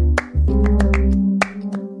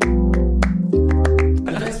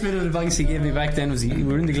 Advice he gave me back then was we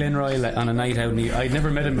were in the Glenroyal on a night out, and I'd never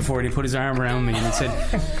met him before, and he put his arm around me and he said,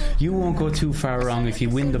 you won't go too far wrong if you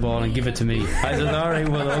win the ball and give it to me. I said, alright,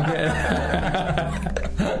 well, okay.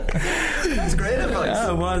 That's great advice.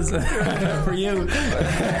 Yeah, it was. For you.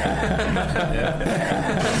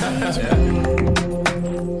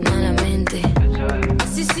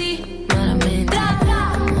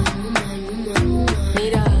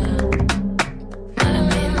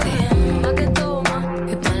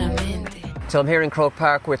 So I'm here in Croke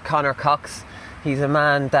Park with Conor Cox. He's a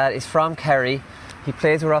man that is from Kerry. He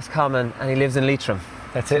plays with Roscommon and he lives in Leitrim.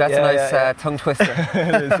 That's it. That's a nice tongue twister.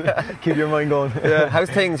 Keep your mind going. How's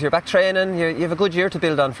things? You're back training. You have a good year to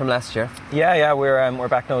build on from last year. Yeah. We're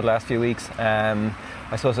back now the last few weeks. I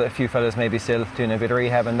suppose a few fellas maybe still doing a bit of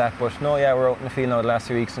rehab and that, but no, we're out in the field now the last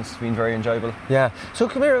few weeks and it's been very enjoyable. Yeah. So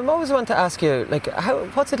come here, I always want to ask you, like,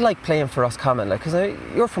 what's it like playing for Roscommon? Like, because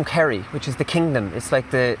you're from Kerry, which is the kingdom. It's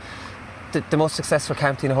like the most successful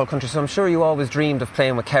county in the whole country, so I'm sure you always dreamed of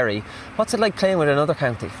playing with Kerry. What's it like playing with another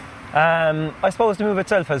county? I suppose the move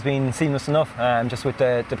itself has been seamless enough, just with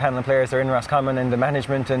the panel of players that are in Roscommon and the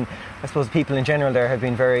management, and I suppose people in general there have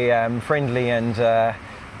been very friendly and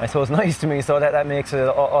I suppose nice to me, so that makes it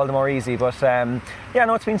all the more easy. But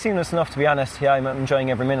it's been seamless enough, to be honest. Yeah, I'm enjoying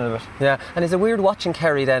every minute of it. Yeah, and is it weird watching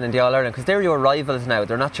Kerry then in the All-Ireland, because they're your rivals now,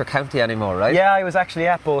 they're not your county anymore, right? Yeah, I was actually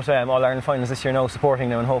at both All-Ireland finals this year now, supporting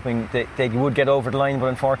them and hoping they would get over the line, but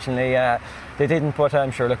unfortunately they didn't. But I'm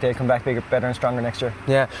sure they'll come back bigger, better and stronger next year.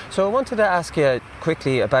 Yeah, so I wanted to ask you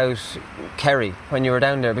quickly about Kerry when you were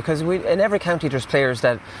down there, because in every county there's players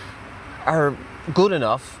that are good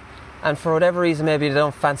enough, and for whatever reason maybe they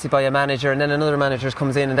don't fancy by a manager, and then another manager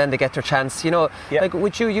comes in and then they get their chance. Like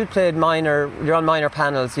with you played minor, you're on minor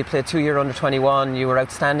panels, you played 2 year under 21, you were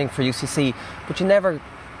outstanding for UCC, but you never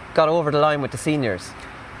got over the line with the seniors.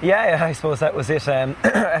 Yeah, I suppose that was it.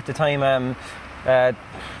 At the time,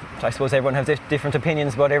 I suppose everyone has different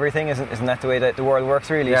opinions about everything, isn't that the way that the world works,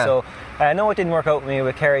 really? Yeah. So no, it didn't work out with me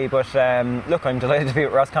with Kerry, but look, I'm delighted to be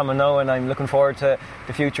with Roscommon now, and I'm looking forward to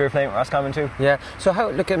the future of playing with Roscommon too. Yeah, so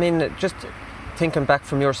just thinking back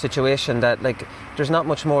from your situation, that like there's not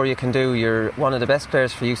much more you can do. You're one of the best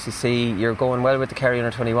players for UCC, you're going well with the Kerry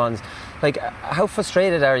under 21s. Like, how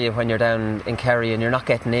frustrated are you when you're down in Kerry and you're not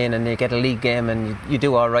getting in, and you get a league game and you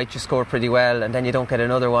do all right, you score pretty well, and then you don't get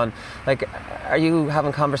another one? Like, are you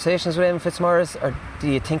having conversations with Eamon Fitzmaurice, or do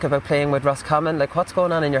you think about playing with Roscommon? Like, what's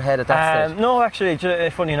going on in your head at that stage? No, actually,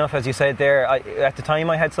 funny enough, as you said there, at the time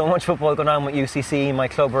I had so much football going on with UCC. My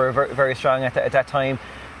club were very, very strong at that time,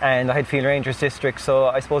 and I had Field Rangers district, so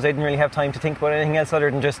I suppose I didn't really have time to think about anything else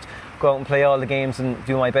other than just go out and play all the games and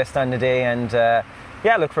do my best on the day. And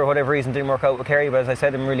yeah, look, for whatever reason didn't work out with Kerry, but as I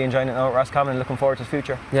said, I'm really enjoying it now at Roscommon and looking forward to the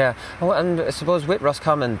future. Yeah, and I suppose with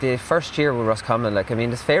Roscommon, the first year with Roscommon,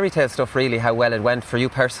 this fairy tale stuff really, how well it went for you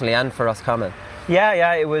personally and for Roscommon.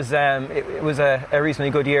 Yeah, it was a reasonably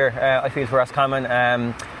good year, I feel, for Roscommon.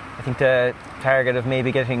 I think the target of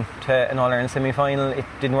maybe getting to an All-Ireland semi-final, it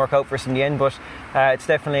didn't work out for us in the end, but it's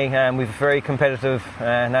definitely, we've a very competitive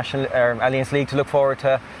National Alliance League to look forward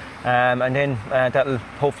to. And then that'll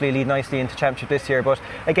hopefully lead nicely into Championship this year. But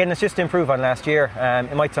again, it's just to improve on last year.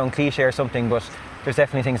 It might sound cliche or something, but there's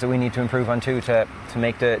definitely things that we need to improve on too to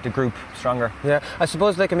make the group stronger. Yeah, I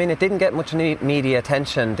suppose it didn't get much media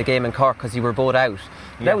attention, the game in Cork, because you were both out.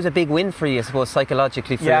 Yeah. That was a big win for you, I suppose,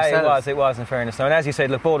 psychologically for yourselves. Yeah, it was in fairness. Now, and as you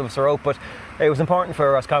said, look, both of us are out, but it was important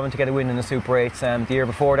for Roscommon to get a win in the Super 8s. The year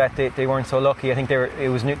before that, they weren't so lucky. I think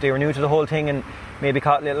they were new to the whole thing and maybe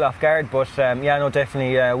caught a little off guard, but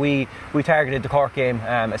definitely we targeted the Cork game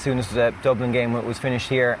as soon as the Dublin game was finished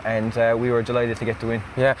here, and we were delighted to get the win.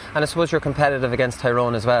 Yeah, and I suppose you're competitive against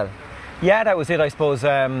Tyrone as well. Yeah, that was it. I suppose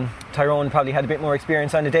Tyrone probably had a bit more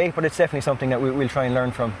experience on the day, but it's definitely something that we'll try and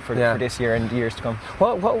learn from for this year and the years to come.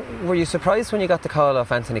 What were you surprised when you got the call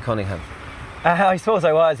off Anthony Cunningham? I suppose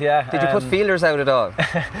I was, yeah. Did you put feelers out at all?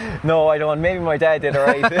 No, I don't. Maybe my dad did,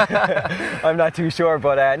 alright. I'm not too sure,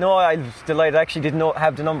 but no, I was delighted. I actually didn't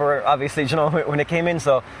have the number, obviously, when it came in,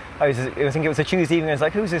 so I think it was a Tuesday evening. I was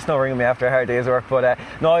like, who's this now ringing me after a hard day's work? But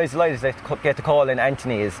no, I was delighted to get the call, and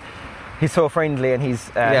Anthony he's so friendly, and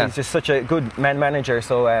he's just such a good manager,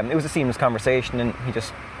 so it was a seamless conversation, and he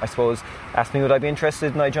just, I suppose, asked me would I be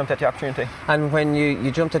interested, and I jumped at the opportunity. And when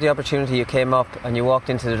you jumped at the opportunity, you came up and you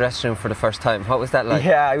walked into the dressing room for the first time. What was that like?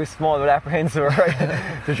 Yeah, I was small but apprehensive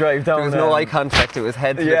to drive down. There was no eye contact, it was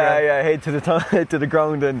head to the ground. Yeah, head to the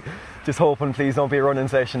ground, and just hoping please don't be a running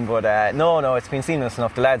session, but no, it's been seamless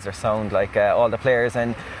enough. The lads are sound, like all the players,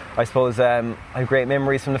 and I suppose I have great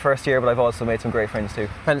memories from the first year, but I've also made some great friends too.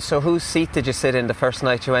 And so whose seat did you sit in the first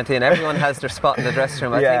night you went in? Everyone has their spot in the dressing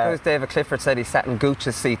room. I think it was David Clifford said he sat in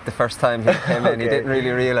Gooch's seat the first time he came in. He didn't really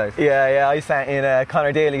realise. Yeah, I sat in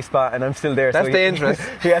Conor Daly's spot, and I'm still there. That's dangerous.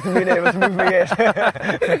 He hasn't been able to move me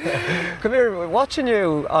yet. Come here, watching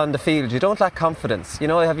you on the field, you don't lack confidence.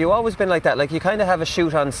 Have you always been like that? Like you kind of have a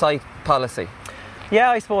shoot on sight policy?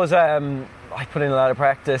 Yeah, I suppose I put in a lot of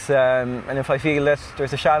practice, and if I feel that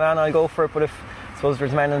there's a shot on, I'll go for it. But if I suppose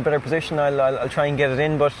there's a man in a better position, I'll try and get it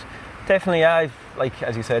in. But definitely, I've, like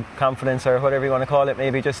as you said, confidence or whatever you want to call it.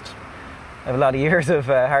 Maybe just I have a lot of years of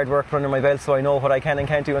hard work under my belt, so I know what I can and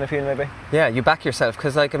can't do in a field. Maybe. Yeah, you back yourself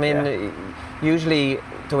because, usually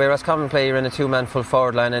the way Roscommon play, you're in a two-man full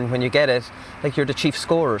forward line, and when you get it, you're the chief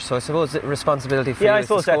scorer. So I suppose the responsibility for you. Yeah, I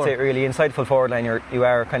suppose that's it really. Inside full forward line, you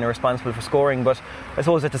are kind of responsible for scoring, but I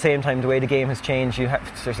suppose at the same time, the way the game has changed,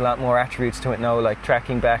 there's a lot more attributes to it now, like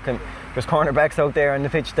tracking back, and there's cornerbacks out there on the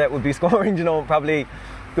pitch that would be scoring, probably a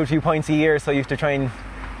good few points a year. So you have to try and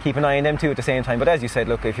keep an eye on them too at the same time. But as you said,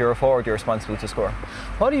 look, if you're a forward, you're responsible to score.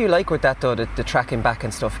 What do you like with that though, the tracking back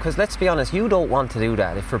and stuff? Because let's be honest, you don't want to do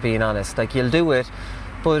that, if we're being honest. You'll do it,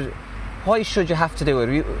 but why should you have to do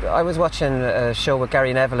it? I was watching a show with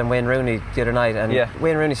Gary Neville and Wayne Rooney the other night, and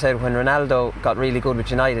Wayne Rooney said when Ronaldo got really good with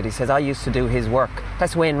United, he says, I used to do his work.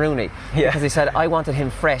 That's Wayne Rooney. Because he said, I wanted him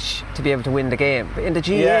fresh to be able to win the game. But in the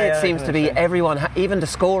GAA, it seems to be everyone, even the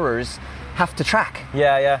scorers, have to track.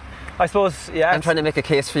 Yeah. I suppose, I'm trying to make a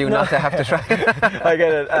case for you not to have to track. I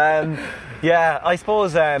get it. I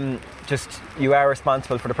suppose just you are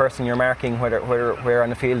responsible for the person you're marking, where on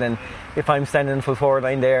the field. And if I'm standing in full forward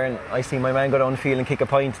line there and I see my man go down the field and kick a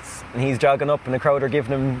point, and he's jogging up and the crowd are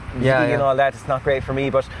giving him and all that, it's not great for me.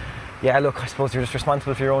 But yeah, look, I suppose you're just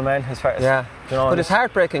responsible for your own man as far as but it's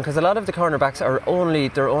heartbreaking because a lot of the cornerbacks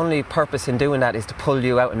their only purpose in doing that is to pull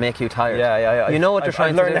you out and make you tired. You know what they're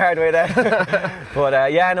trying to do. I've learned the hard way that. But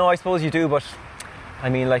I suppose you do. But I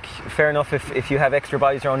mean, fair enough, if you have extra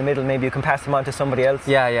bodies around the middle, maybe you can pass them on to somebody else.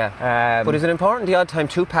 But is it important the odd time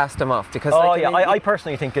to pass them off? Because I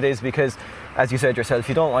personally think it is, because as you said yourself,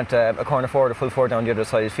 you don't want a corner forward or full forward down the other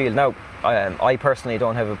side of the field. Now, I personally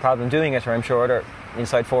don't have a problem doing it, or I'm sure other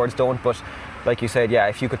inside forwards don't, but like you said,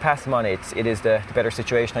 if you could pass them on, it is the better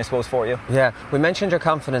situation, I suppose, for you. Yeah, we mentioned your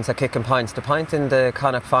confidence at kicking points. The point in the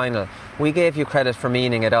Connacht final, we gave you credit for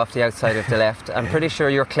meaning it off the outside of the left. I'm pretty sure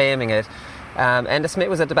you're claiming it. Enda Smith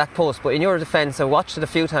was at the back post, but in your defence, I watched it a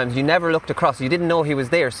few times, you never looked across, you didn't know he was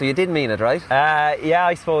there, so you did mean it, right?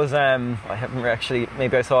 I suppose I haven't actually,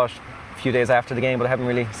 maybe I saw it a few days after the game, but I haven't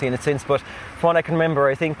really seen it since. But from what I can remember,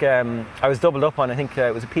 I think I was doubled up on, I think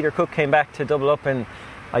it was Peter Cook came back to double up, and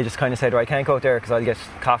I just kind of said, I can't go out there because I'll get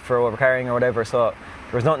caught for overcarrying or whatever, so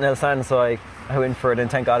there was nothing else on, so I I went for it, and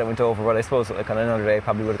thank God it went over. But I suppose like on another day,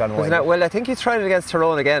 probably would have gone wide. Well, I think you tried it against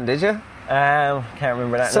Tyrone again, did you? Can't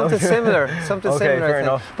remember that. Something similar. Something okay, similar. Fair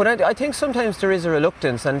enough. But I think sometimes there is a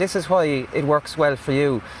reluctance, and this is why it works well for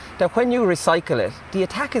you. That when you recycle it, the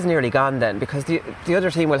attack is nearly gone then, because the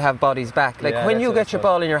other team will have bodies back. Like when you get your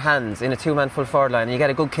ball in your hands in a 2-man full forward line and you get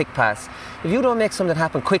a good kick pass, if you don't make something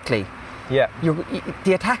happen quickly,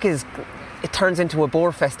 the attack it turns into a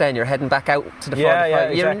bore fest. Then you're heading back out to the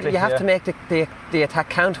 45. Exactly. You have to make the attack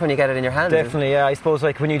count when you get it in your hand. Definitely, yeah. I suppose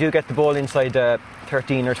like when you do get the ball inside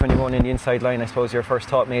 13 or 21 in the inside line, I suppose your first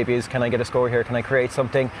thought maybe is, can I get a score here? Can I create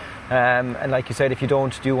something? And like you said, if you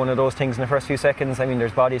don't do one of those things in the first few seconds, I mean,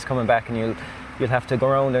 there's bodies coming back and you'll have to go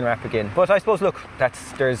around and wrap again. But I suppose, look,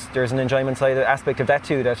 there's an enjoyment aspect of that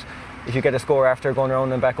too, that if you get a score after going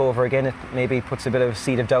around and back over again, it maybe puts a bit of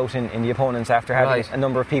seed of doubt in the opponents after having a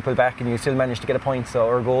number of people back and you still manage to get a point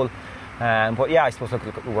or a goal. But yeah, I suppose look,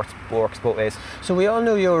 it works both ways. So we all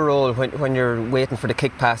know your role when you're waiting for the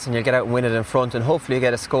kick pass and you get out and win it in front and hopefully you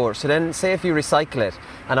get a score. So then say if you recycle it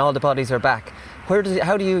and all the bodies are back,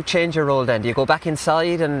 how do you change your role then? Do you go back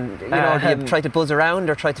inside and do you try to buzz around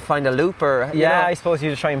or try to find a loop? I suppose you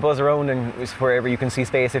just try and buzz around and wherever you can see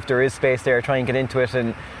space, if there is space there, try and get into it.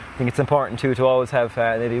 And I think it's important too to always have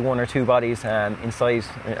maybe one or two bodies inside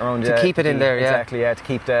around to keep it in there. Exactly, to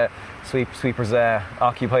keep the sweepers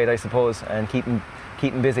occupied, I suppose, and keep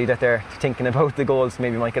them busy, that they're thinking about the goals.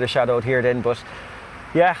 Maybe might get a shot out here then, but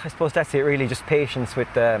yeah, I suppose that's it really. Just patience with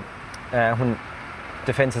when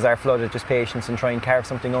defences are flooded, just patience and try and carve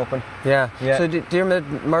something open. Yeah. So Diarmuid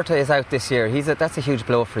Murtagh is out this year. That's a huge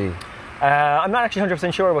blow for you. I'm not actually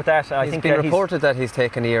 100% sure about that. I think been reported that he's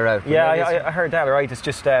taken a year out. Yeah, I heard that. Right, it's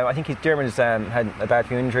just I think Diarmuid has had a bad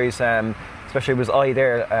few injuries. Especially with his eye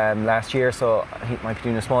there last year, so he might be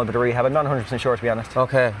doing a small bit of rehab. I'm not 100% sure, to be honest.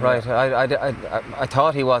 Okay, right. I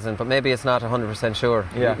thought he wasn't, but maybe it's not 100% sure.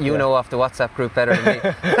 You know off the WhatsApp group better than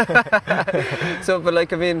me. So, but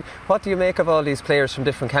like, I mean, what do you make of all these players from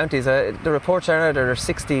different counties? The reports are there are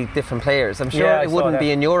 60 different players. I'm sure it wouldn't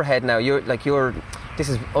be in your head now. This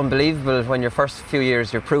is unbelievable. When your first few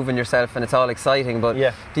years you're proving yourself and it's all exciting, but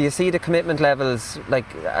do you see the commitment levels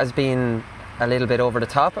like as being a little bit over the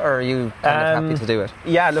top, or are you kind of happy to do it?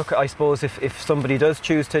 Yeah, look, I suppose if somebody does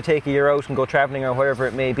choose to take a year out and go travelling or wherever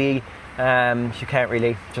it may be, you can't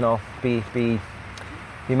really, be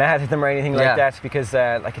mad at them or anything like that, because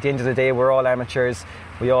like at the end of the day, we're all amateurs.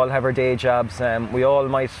 We all have our day jobs. We all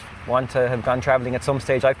might want to have gone travelling at some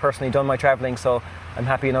stage. I've personally done my travelling, so I'm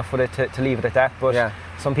happy enough with it to leave it at that. But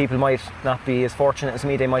some people might not be as fortunate as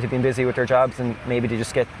me. They might have been busy with their jobs and maybe they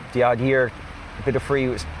just get the odd year, a bit of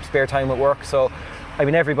free spare time at work. So I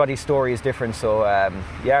mean, everybody's story is different. So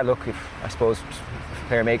look, I suppose if a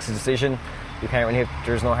player makes a decision, you can't really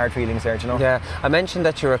there's no hard feelings there, Yeah, I mentioned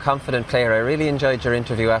that you're a confident player. I really enjoyed your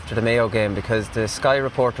interview after the Mayo game, because the Sky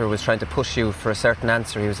reporter was trying to push you for a certain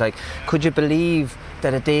answer. He was like, could you believe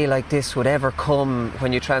that a day like this would ever come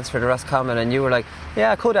when you transfer to Roscommon? And you were like,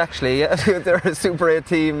 yeah, I could actually. They're a Super 8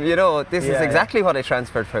 team, this is exactly what I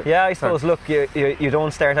transferred for. Yeah, I suppose, look, you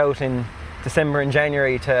don't start out in December and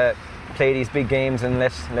January to play these big games and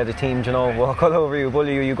let a team, walk all over you,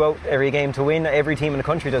 bully you. You go out every game to win. Every team in the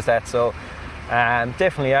country does that. So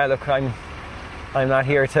definitely, look, I'm not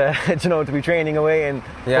here to to be training away and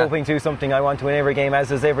hoping to do something. I want to win every game,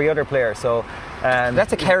 as is every other player. So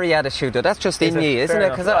that's a Kerry attitude, though. That's just in you, isn't it?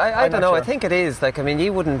 Because I don't know. Sure. I think it is. Like, I mean,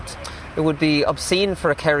 you wouldn't. It would be obscene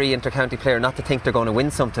for a Kerry intercounty player not to think they're going to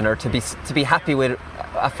win something, or to be happy with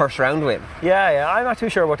a first round win. Yeah, I'm not too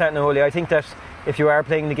sure about that, Naholi. I think that if you are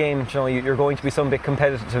playing the game, you're going to be some bit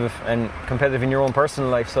competitive in your own personal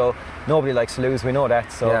life. So nobody likes to lose. We know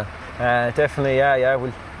that. So definitely,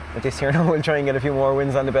 we'll. This year now we'll try and get a few more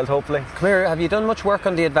wins on the belt, hopefully. Come here, have you done much work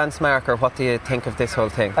on the advanced marker? What do you think of this whole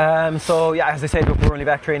thing? So as I said, we're only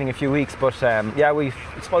back training a few weeks, but we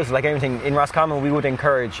suppose like everything in Roscommon we would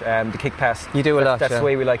encourage the kick pass. You do a lot. That's the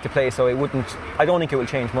way we like to play, so I don't think it will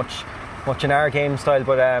change much in our game style,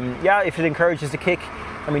 but if it encourages the kick,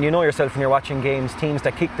 I mean, you know yourself when you're watching games, teams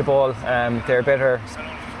that kick the ball, they're better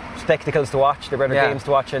spectacles to watch, they're better games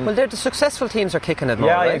to watch. And well, the successful teams are kicking it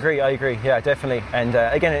more, right? I agree, definitely. And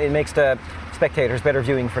again, it makes the spectators better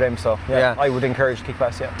viewing for them, so I would encourage kick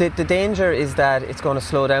pass. The danger is that it's going to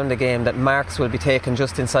slow down the game, that marks will be taken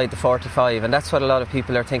just inside the 45, and that's what a lot of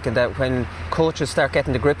people are thinking, that when coaches start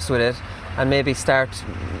getting to grips with it and maybe start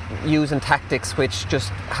using tactics which just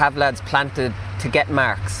have lads planted to get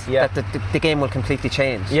marks, that the game will completely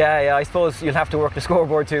change. I suppose you'll have to work the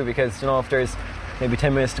scoreboard too, because if there's maybe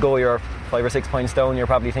 10 minutes to go, you're 5 or 6 points down, you're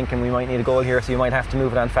probably thinking we might need a goal here, so you might have to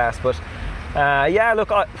move it on fast. But Yeah,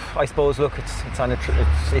 look, I suppose, look,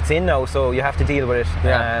 it's in now, so you have to deal with it.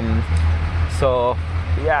 So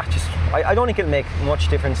yeah, I don't think it'll make much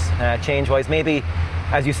difference change-wise. Maybe,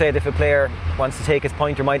 as you said, if a player wants to take his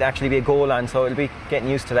point, there might actually be a goal on, so it'll be getting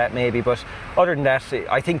used to that maybe. But other than that,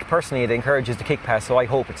 I think personally it encourages the kick pass, so I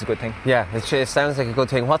hope it's a good thing. Yeah, it sounds like a good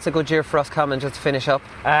thing. What's a good year for Roscommon, just to finish up?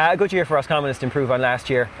 A good year for Roscommon is to improve on last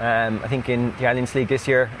year. I think in the Alliance League this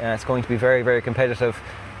year it's going to be very, very competitive.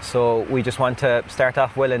 So we just want to start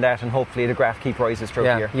off well in that, and hopefully the graph keep rises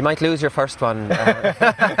throughout the year. You might lose your first one.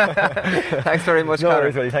 Thanks very much, Conor. No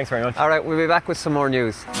worries, Willie. Thanks very much. All right, we'll be back with some more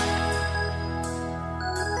news.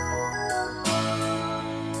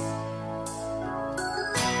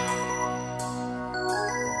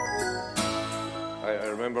 I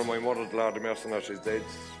remember my mother, Lord of Mercy, she's dead.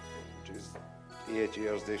 She's 8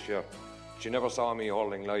 years this year. She never saw me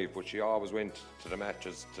hurling live, but she always went to the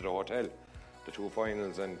matches, to the hotel, the 2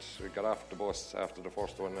 finals, and we got off the bus after the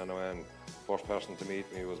first one, and first person to meet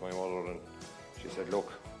me was my mother, and she said,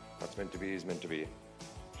 look, what's meant to be is meant to be.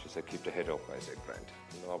 She said, keep the head up. I said, grand.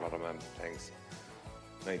 No bother, ma'am, thanks.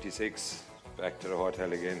 96, back to the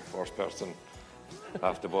hotel again, first person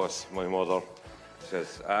off the bus, my mother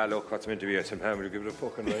says, look, what's meant to be. I said, ma'am, will you give it a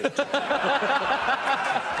fucking right?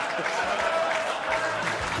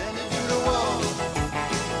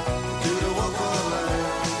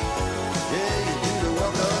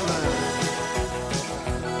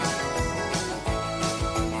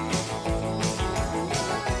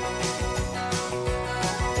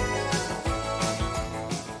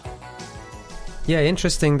 Yeah,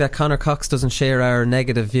 interesting that Conor Cox doesn't share our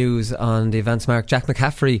negative views on the advance mark. Jack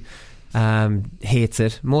McCaffrey hates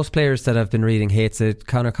it. Most players that I've been reading hates it.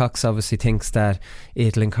 Conor Cox obviously thinks that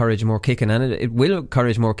it'll encourage more kicking, and it will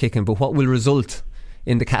encourage more kicking, but what will result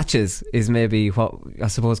in the catches is maybe what I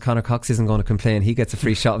suppose Conor Cox isn't going to complain. He gets a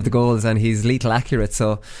free shot of the goals and he's lethal accurate,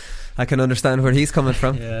 so I can understand where he's coming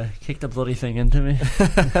from. Yeah, kick the bloody thing into me.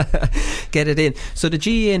 Get it in. So the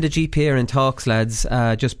GA and the GPA are in talks, lads.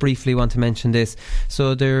 Just briefly want to mention this.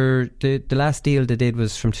 So the last deal they did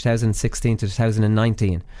was from 2016 to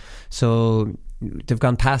 2019. So they've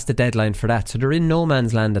gone past the deadline for that, so they're in no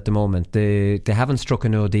man's land at the moment. They haven't struck a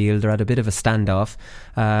no deal. They're at a bit of a standoff.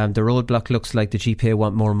 The roadblock looks like the GPA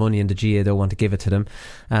want more money and the GA don't want to give it to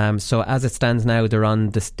them. So as it stands now, they're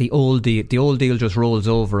on the old deal. The old deal just rolls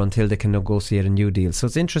over until they can negotiate a new deal. So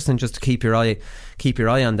it's interesting just to keep your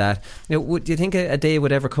eye on that. Do you think a day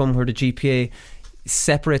would ever come where the GPA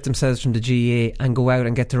separate themselves from the GA and go out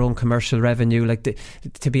and get their own commercial revenue? Like,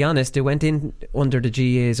 to be honest, they went in under the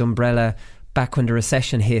GA's umbrella back when the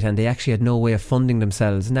recession hit and they actually had no way of funding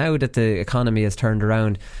themselves. Now that the economy has turned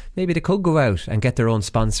around, maybe they could go out and get their own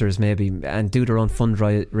sponsors maybe and do their own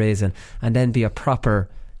fundraising and then be a proper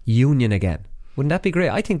union again. Wouldn't that be great?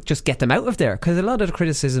 I think just get them out of there, because a lot of the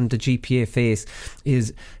criticism the GPA face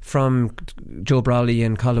is from Joe Brawley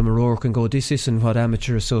and Colin O'Rourke and go, this isn't what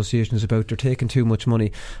amateur association is about, they're taking too much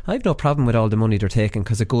money. I have no problem with all the money they're taking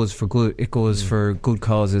because it goes for good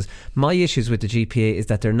causes. My issues with the GPA is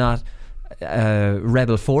that they're not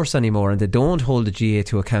rebel force anymore and they don't hold the GA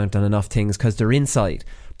to account on enough things because they're inside.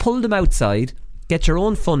 Pull them outside, get your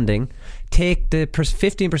own funding, take the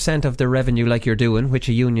 15% of their revenue like you're doing, which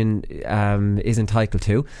a union is entitled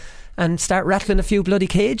to, and start rattling a few bloody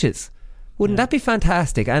cages. Wouldn't that be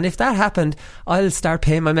fantastic? And if that happened, I'll start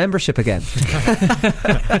paying my membership again.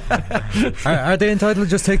 Are they entitled to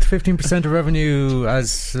just take the 15% of revenue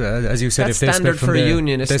as you said? That's if they standard split for a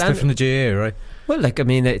union. They split from the GA, right? Well,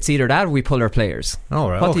 it's either that or we pull our players. Oh,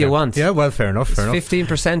 right. What do you want? Yeah, well, fair enough.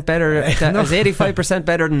 15% better. Is 85%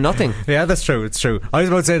 better than nothing? Yeah, that's true. It's true. I was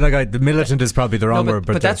about to say, the militant is probably the wrong word,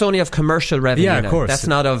 but that's only of commercial revenue. Yeah, of course. That's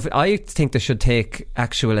not of. I think they should take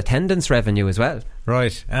actual attendance revenue as well.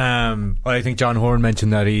 Right. I think John Horn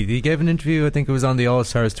mentioned that he gave an interview. I think it was on the All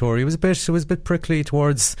Stars tour. It was a bit prickly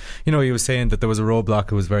towards. He was saying that there was a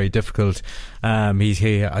roadblock. It was very difficult. I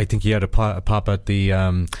think he had a pop at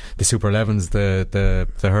the Super 11s, the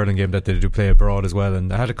hurling game that they do play abroad as well,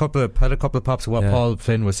 and I had a couple of pops of what Paul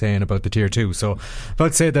Flynn was saying about the tier 2. So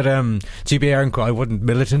I'd say that GBA aren't. I wouldn't.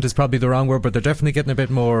 Militant is probably the wrong word, but they're definitely getting a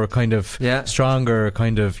bit more kind of stronger,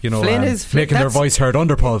 kind of making their voice heard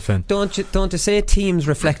under Paul Flynn. Don't you say teams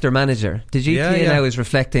reflect their manager? The GPA now is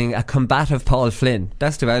reflecting a combative Paul Flynn.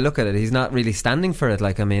 That's the way I look at it. He's not really standing for it.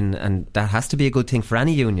 And that has to be a good thing for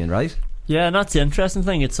any union, right? Yeah, and that's the interesting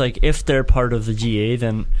thing. It's like if they're part of the GA,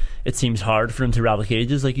 then it seems hard for them to rattle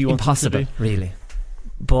cages like you want them to do. Really.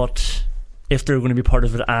 But if they're going to be part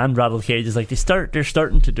of it and rattle cages like they're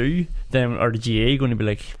starting to do, then are the GA going to be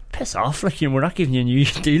like, piss off, we're not giving you a new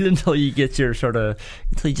deal until you get your until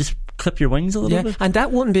you just clip your wings a little bit. And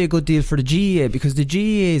that wouldn't be a good deal for the GAA, because the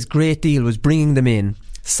GAA's great deal was bringing them in,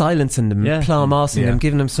 silencing them, plum-mossing them,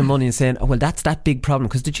 giving them some money and saying, oh well, that's that big problem,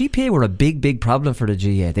 because the GPA were a big problem for the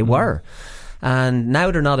GAA. They were. And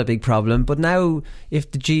now they're not a big problem. But now,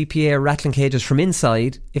 if the GPA are rattling cages from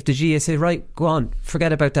inside, if the GAA say, right, go on,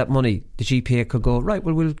 forget about that money, the GPA could go, right,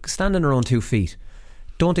 well, we'll stand on our own 2 feet.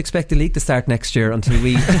 Don't expect the league to start next year until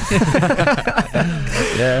we.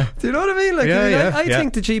 Yeah. Do you know what I mean? Like, I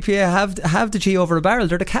think the GPA have the G over a barrel.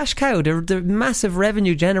 They're the cash cow. They're the massive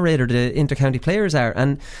revenue generator the intercounty players are.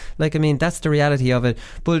 And like, I mean, that's the reality of it.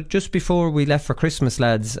 But just before we left for Christmas,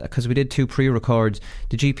 lads, because we did 2 pre-records,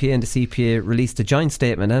 the GPA and the CPA released a joint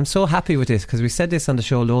statement. And I'm so happy with this, because we said this on the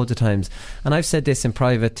show loads of times, and I've said this in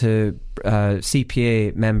private to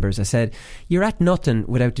CPA members. I said, you're at nothing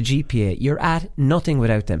without the GPA. You're at nothing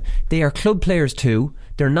without them. They are club players too.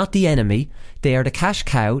 They're not the enemy. They are the cash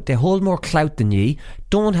cow. They hold more clout than ye.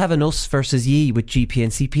 Don't have an us versus ye with GPA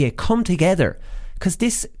and CPA. Come together, because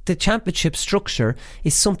the championship structure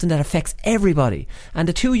is something that affects everybody, and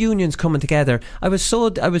the 2 unions coming together. I was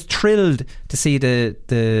thrilled to see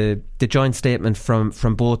the joint statement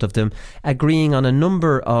from both of them, agreeing on a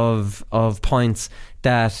number of points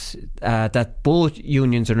that both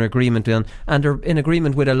unions are in agreement on, and are in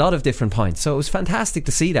agreement with a lot of different points. So it was fantastic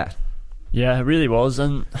to see that. Yeah, it really was,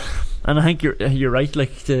 and I think you're right.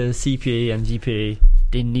 Like, the CPA and GPA,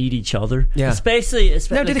 they need each other. Yeah. Especially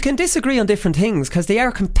now, they can disagree on different things, because they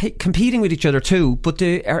are competing with each other too. But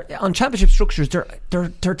they are, on championship structures,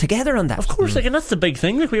 they're together on that. Of course, like, and that's the big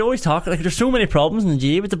thing. Like, we always talk, like, there's so many problems in the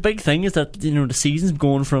GAA, but the big thing is that, you know, the season's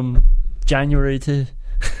going from January to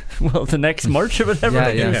the next March or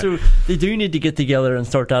whatever. So they do need to get together and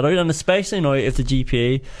sort that out. And especially now, if the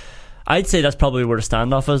GPA, I'd say that's probably where the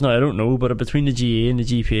standoff is now. I don't know, but between the GAA and the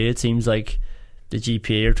GPA, it seems like the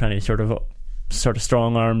GPA are trying to sort of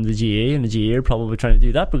strong arm the GAA, and the GAA are probably trying to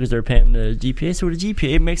do that because they're paying the GPA. So the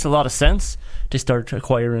GPA makes a lot of sense to start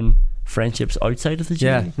acquiring friendships outside of the GAA.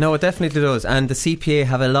 Yeah, no, it definitely does. And the CPA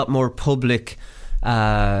have a lot more public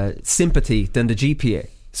sympathy than the GPA.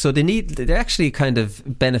 So they actually kind of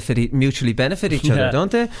mutually benefit each other,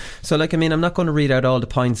 don't they? So, like, I mean, I'm not going to read out all the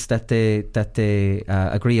points that they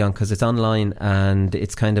agree on, because it's online and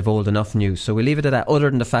it's kind of old enough news. So we'll leave it at that, other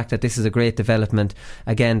than the fact that this is a great development,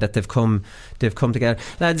 again, that they've come together.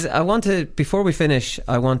 Lads, before we finish,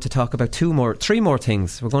 I want to talk about 3 more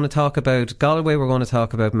things. We're going to talk about Galway, we're going to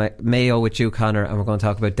talk about Mayo with you, Conor, and we're going to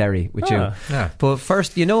talk about Derry with you. Yeah. But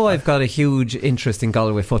first, I've got a huge interest in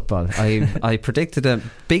Galway football. I predicted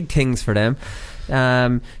big things for them. They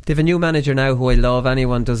have a new manager now who I love.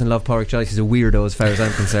 Anyone doesn't love Pádraig Joyce is a weirdo as far as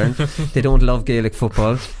I'm concerned. They don't love Gaelic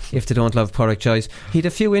football if they don't love Pádraig Joyce.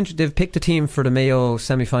 They've picked a team for the Mayo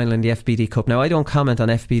semi-final in the FBD Cup. Now, I don't comment on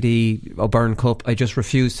FBD or Byrne Cup. I just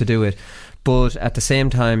refuse to do it. But at the same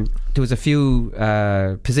time, there was a few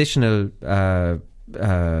positional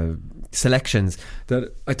selections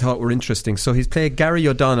that I thought were interesting. So he's played Gary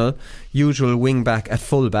O'Donnell, usual wing back, at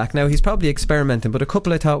full back. Now, he's probably experimenting, but a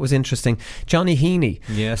couple I thought was interesting. Johnny Heaney,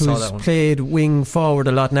 who's played wing forward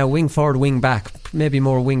a lot now, wing forward, wing back, maybe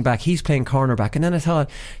more wing back. He's playing corner back. And then I thought,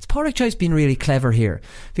 has Pádraig Joyce been really clever here?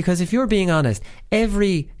 Because if you're being honest,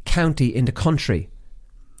 every county in the country,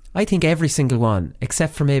 I think every single one,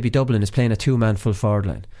 except for maybe Dublin, is playing a 2-man full forward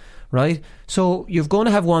line. Right? So you're going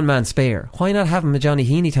to have 1 man spare. Why not have him a Johnny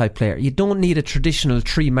Heaney type player? You don't need a traditional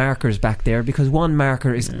 3 markers back there, because 1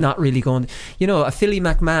 marker is not really going. A Philly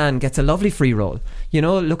McMahon gets a lovely free roll.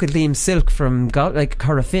 Look at Liam Silk from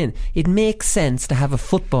Corofin. It makes sense to have a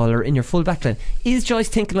footballer in your full back line. Is Joyce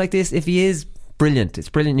thinking like this? If he is, brilliant. It's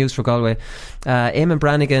brilliant news for Galway. Eamon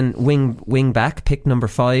Brannigan, wing back, picked number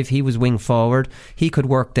 5. He was wing forward. He could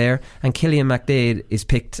work there. And Killian McDade is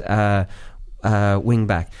picked wing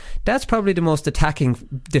back. That's probably the most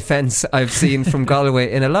attacking defence I've seen from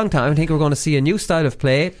Galway in a long time. I think we're going to see a new style of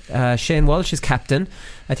play. Shane Walsh is captain.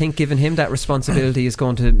 I think giving him that responsibility is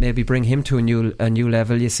going to maybe bring him to a new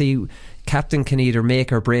level. You see, captain can either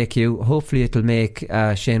make or break you. Hopefully it'll make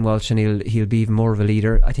Shane Walsh, and he'll be even more of a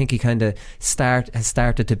leader. I think he kind of has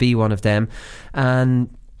started to be one of them.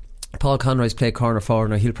 And Paul Conroy's played corner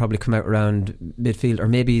forward. Now he'll probably come out around midfield, or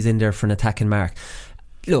maybe he's in there for an attacking mark.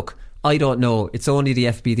 Look, I don't know. It's only the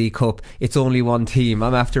FBD Cup. It's only 1 team.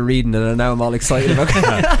 I'm after reading it, and now I'm all excited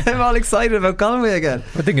about Galway again.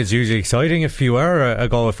 I think it's usually exciting if you are a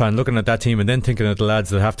Galway fan looking at that team and then thinking of the lads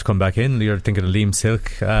that have to come back in. You're thinking of Liam Silk,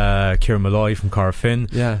 Kieran Malloy from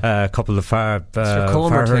Corofin, a couple of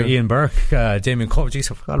Ian Burke, Damien Cover.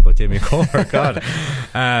 Jeez, I forgot about Damien Cover. God.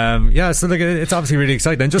 So it's obviously really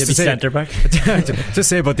exciting. And just to say, centre back. Just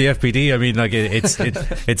say about the FBD. I mean,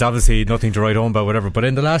 it's obviously nothing to write home about, whatever. But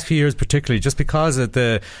in the last few years, years particularly, just because of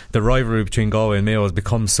the rivalry between Galway and Mayo has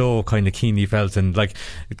become so kind of keenly felt, and like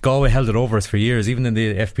Galway held it over us for years. Even in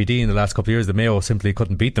the FPD in the last couple of years, the Mayo simply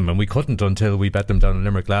couldn't beat them, and we couldn't until we bet them down in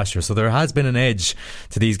Limerick last year. So there has been an edge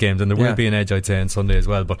to these games, and there will be an edge, I'd say, on Sunday as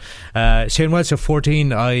well. But Shane Welch at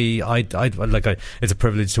 14, it's a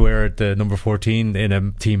privilege to wear the number 14 in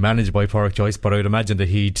a team managed by Pádraig Joyce, but I would imagine that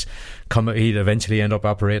he'd eventually end up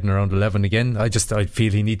operating around 11 again. I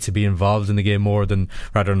feel he needs to be involved in the game more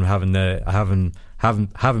rather than have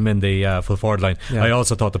him in the full forward line. I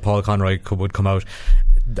also thought that Paul Conroy would come out.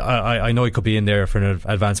 I know he could be in there for an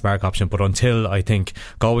advanced mark option, but until I think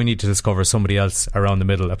Galway need to discover somebody else around the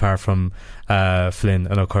middle apart from Flynn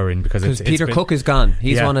and O'Curran, because Peter Cook is gone.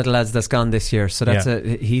 He's one of the lads that's gone this year, so that's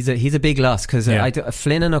he's a big loss, because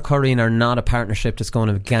Flynn and O'Curran are not a partnership that's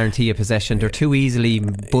going to guarantee a possession. They're too easily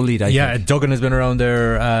bullied. I think Duggan has been around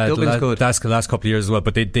there good. The last couple of years as well,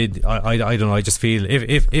 but they I don't know, I just feel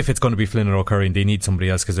if it's going to be Flynn and O'Curran, they need somebody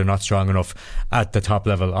else, because they're not strong enough at the top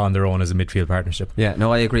level on their own as a midfield partnership.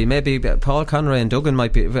 I agree. Maybe Paul Conroy and Duggan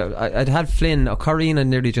might be. I'd have Flynn. O'Curran and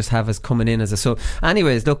nearly just have us coming in as a. So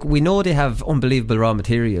anyways, look, we know they have unbelievable raw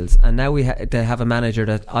materials, and now they have a manager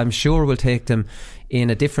that I'm sure will take them in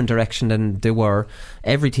a different direction than they were.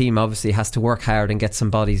 Every team obviously has to work hard and get some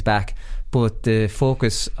bodies back, but the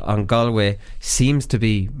focus on Galway seems to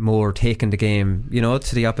be more taking the game,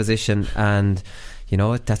 to the opposition, and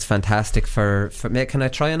that's fantastic for can I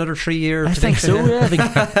try another 3-year I think so, yeah.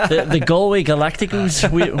 The Galway Galacticos,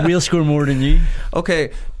 we'll score more than you.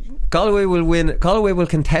 Okay, Galway will win. Galway will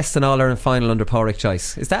contest an All-Ireland final under Pádraig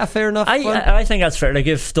Joyce. Is that a fair enough one? I think that's fair. Like,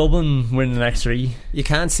 if Dublin win the next 3, you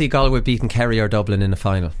can't see Galway beating Kerry or Dublin in the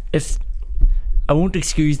final. If I won't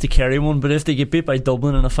excuse the Kerry one, but if they get beat by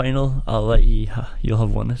Dublin in a final, I'll let you'll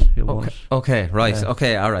have won it. Okay, right. Yeah.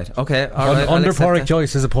 Okay, all right. Okay, all right. Under Pádraig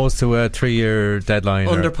Joyce, as opposed to a 3-year deadline.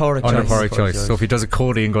 Under Pádraig Joyce. So if he does a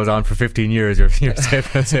Cody and goes on for 15 years, you're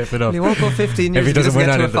safe enough. Well, he won't go 15 years if he doesn't get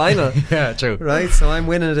win to a final. Yeah, true. Right, so I'm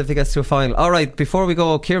winning it if he gets to a final. All right, before we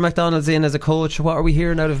go, Ciara MacDonald's in as a coach. What are we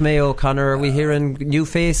hearing out of Mayo, Conor? Are we hearing new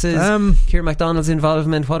faces? Ciara MacDonald's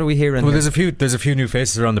involvement. What are we hearing? Well, there's a few new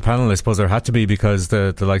faces around the panel. I suppose there had to be, because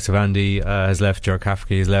the likes of Andy has left, Ger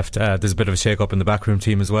Cafferty has left. There's a bit of a shake-up in the backroom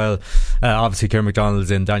team as well. Obviously Ciara MacDonald's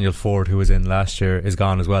in. Daniel Ford, who was in last year, is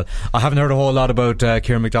gone as well. I haven't heard a whole lot about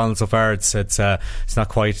Ciara MacDonald so far. It's not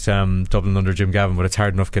quite Dublin under Jim Gavin, but it's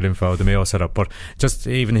hard enough to get info out of the Mayo setup. But just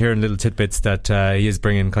even hearing little tidbits that he is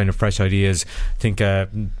bringing kind of fresh ideas. I think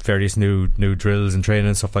various new drills and training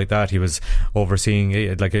and stuff like that. He was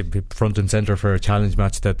overseeing like a front and centre for a challenge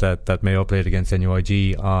match that Mayo played against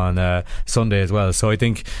NUIG on Sunday as well. So I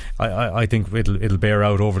think it'll bear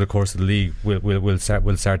out over the course of the league. We'll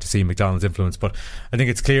start to see McDonald's influence, but I think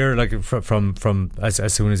it's clear, like from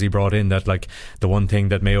as soon as he brought in, that like the one thing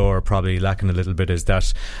that Mayo are probably lacking a little bit is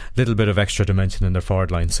that little bit of extra dimension in their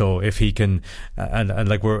forward line. So if he can, and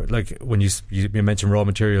like we're like when you mentioned raw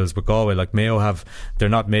materials with Galway, like Mayo they're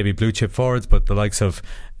not maybe blue chip forwards, but the likes of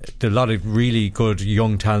a lot of really good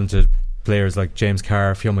young talented players like James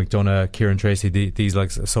Carr, Fionn McDonough, Kieran Tracy, these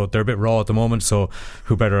like, so they're a bit raw at the moment, so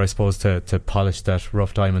who better I suppose to polish that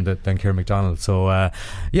rough diamond than Ciara MacDonald. So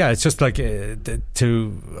it's just like it's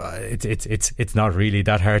not really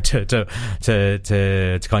that hard to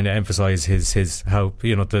kind of emphasise his how,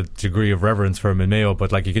 you know, the degree of reverence for him in Mayo,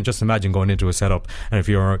 but like you can just imagine going into a setup, and if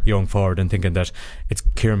you're young forward and thinking that it's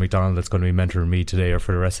Ciara MacDonald that's going to be mentoring me today or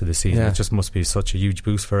for the rest of the season, it just must be such a huge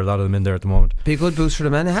boost for a lot of them in there at the moment. Be a good boost for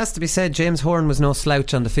them, and it has to be said, James Horan was no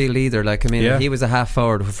slouch on the field either. Like, I mean, he was a half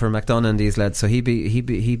forward for McDonough and these lads, so he'd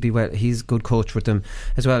be well. He's a good coach with them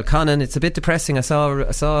as well. Conan, it's a bit depressing. I saw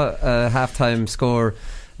a half-time score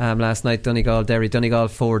last night. Donegal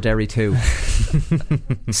 4, Derry 2.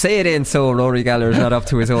 Say it ain't so. Rory Gallagher's not up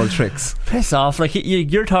to his old tricks. Piss off! Like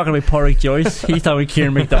you're talking about Pádraig Joyce, he's talking about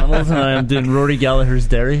Ciara MacDonald, and I'm doing Rory Gallagher's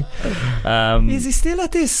Derry. Is he still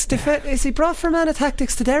at this? Is he brought Fermanagh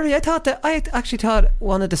tactics to Derry? I actually thought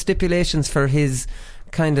one of the stipulations for his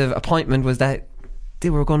kind of appointment was that they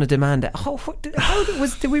were going to demand it.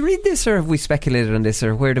 Did we read this, or have we speculated on this,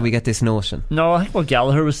 or where do we get this notion? No, I think what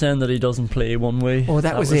Gallagher was saying, that he doesn't play one way. Oh,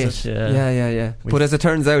 that was it. Yeah. But as it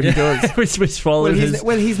turns out, he does. we swallowed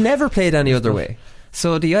he's never played any other way.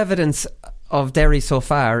 So the evidence of Derry so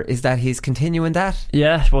far is that he's continuing that.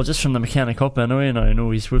 Yeah, well, just from the McKenna Cup anyway. And I know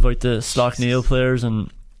he's without the Slough-Neil players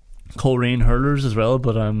and Coleraine hurlers as well.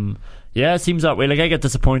 But it seems that way. Like, I get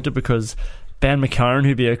disappointed because Ben McCarron,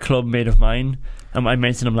 who'd be a club mate of mine, I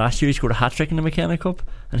mentioned him last year, he scored a hat-trick in the McKenna Cup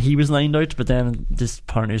and he was lined out, but then this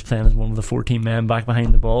partner was playing as one of the 14 men back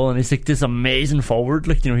behind the ball, and he's like this amazing forward,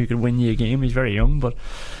 like, you know, who could win you a game. He's very young, but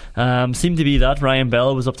Seemed to be that Ryan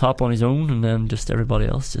Bell was up top on his own, and then just everybody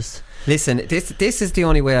else just... Listen, this is the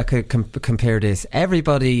only way I could compare this.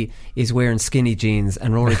 Everybody is wearing skinny jeans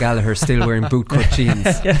and Rory Gallagher's still wearing bootcut jeans.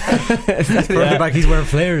 Back, he's wearing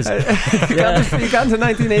flares. You got into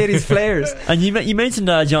 1980s flares. And you mentioned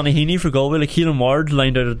Johnny Heaney for Galway. Like, Keelan Ward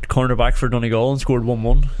lined out at cornerback for Donegal and scored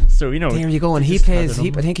 1-1. So, you know, there you go. And I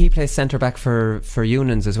think he plays centre back for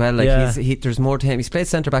Unions as well. Like, there's more to him. He's played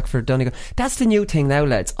centre back for Donegal. That's the new thing now,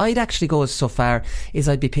 lads. I'd actually go so far as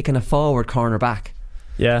I'd be picking a forward cornerback.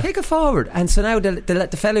 Yeah, pick a forward. And so now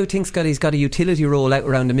the fellow who thinks he's got a utility role out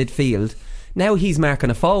around the midfield, now he's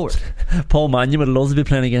marking a forward. Paul Mannion would love to be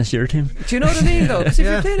playing against your team. Do you know what I mean, though? Because if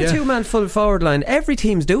you're playing a two-man full forward line, every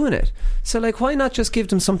team's doing it. So, like, why not just give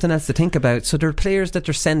them something else to think about? So there are players that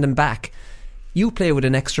they're sending back. You play with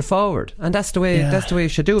an extra forward, and that's the way you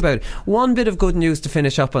should do about it. One bit of good news to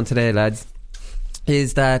finish up on today, lads,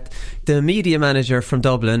 is that the media manager from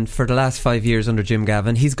Dublin for the last 5 years under Jim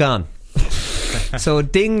Gavin, he's gone. So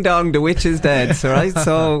ding dong, the witch is dead. So, right,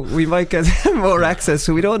 so we might get more access.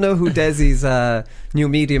 So we don't know who Desi's new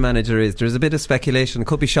media manager is. There's a bit of speculation. It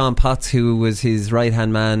could be Sean Potts, who was his right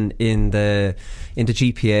hand man in the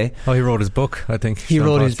GPA. Oh, he wrote his book, I think. He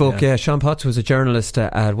wrote his book, yeah. Sean Potts was a journalist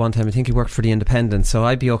at one time. I think he worked for The Independent, so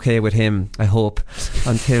I'd be okay with him, I hope,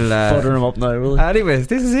 until butter him up now, really. Anyways,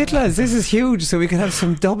 this is it, lads. This is huge, so we can have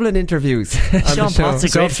some Dublin interviews. Sean Potts, a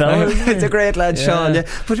great fella. It's a great lad, Sean, yeah.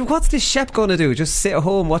 But what's this Shep going to do? Just sit at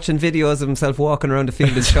home watching videos of himself walking around the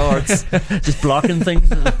field in shorts? Just blocking things.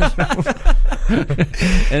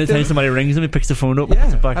 Anytime somebody rings him, he picks the phone up.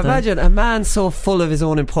 Yeah, back imagine a man so full of his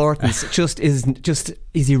own importance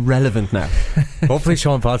is irrelevant now. Hopefully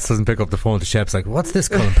Sean Potts doesn't pick up the phone to Shep's like, what's this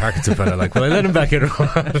Colin Parkinson fella like? Well, I let him back in.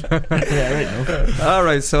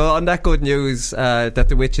 Alright, so on that good news that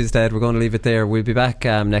the witch is dead, we're going to leave it there. We'll be back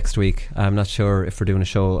next week. I'm not sure if we're doing a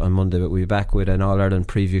show on Monday, but we'll be back with an All-Ireland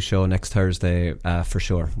preview show next Thursday for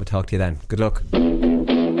sure. We'll talk to you then. Good luck.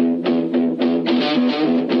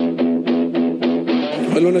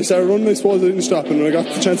 And when I started running, I suppose I didn't stop, and when I got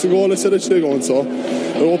the chance to go, I said I'd stay going, so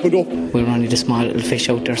I opened up. We're only the small little fish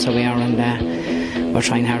out there, so we are, and we're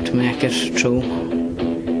trying hard to make it through,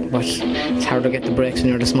 but it's hard to get the breaks when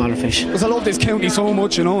you're the smaller fish. Because I love this county so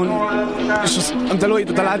much, you know, and it's just, I'm delighted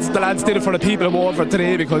that the lads did it for the people of Waterford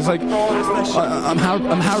today, because like I'm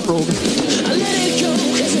heartbroken. I let it go,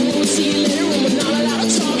 'cause I won't see you later when we're not allowed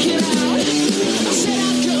to talk it out. I said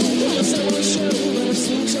I'd go, unless I was sure, but I'm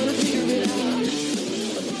still trying to figure it out.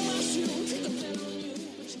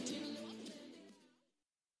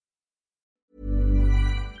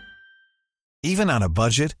 Even on a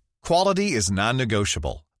budget, quality is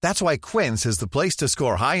non-negotiable. That's why Quince is the place to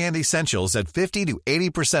score high-end essentials at 50 to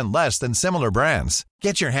 80% less than similar brands.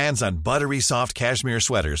 Get your hands on buttery soft cashmere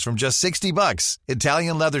sweaters from just $60,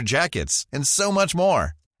 Italian leather jackets, and so much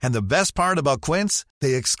more. And the best part about Quince,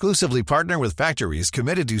 they exclusively partner with factories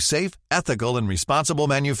committed to safe, ethical, and responsible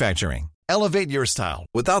manufacturing. Elevate your style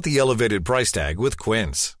without the elevated price tag with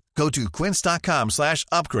Quince. Go to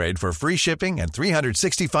quince.com/upgrade for free shipping and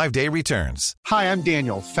 365-day returns. Hi, I'm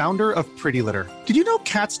Daniel, founder of Pretty Litter. Did you know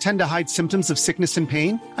cats tend to hide symptoms of sickness and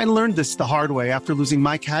pain? I learned this the hard way after losing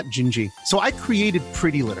my cat, Gingy. So I created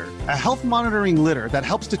Pretty Litter, a health monitoring litter that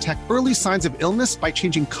helps detect early signs of illness by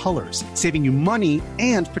changing colors, saving you money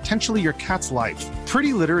and potentially your cat's life.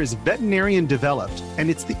 Pretty Litter is veterinarian developed, and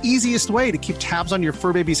it's the easiest way to keep tabs on your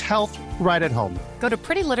fur baby's health right at home. Go to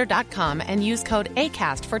prettylitter.com and use code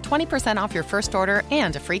ACAST for 20% off your first order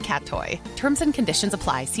and a free cat toy. Terms and conditions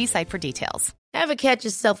apply. See site for details. Ever catch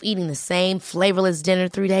yourself eating the same flavorless dinner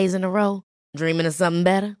 3 days in a row? Dreaming of something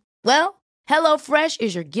better? Well, HelloFresh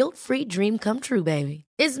is your guilt-free dream come true, baby.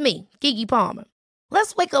 It's me, Keke Palmer.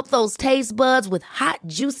 Let's wake up those taste buds with hot,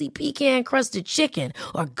 juicy pecan-crusted chicken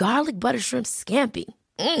or garlic butter shrimp scampi.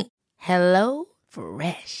 Hello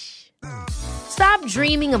Fresh. Stop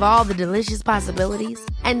dreaming of all the delicious possibilities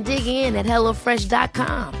and dig in at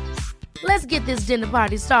HelloFresh.com. Let's get this dinner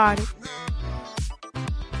party started.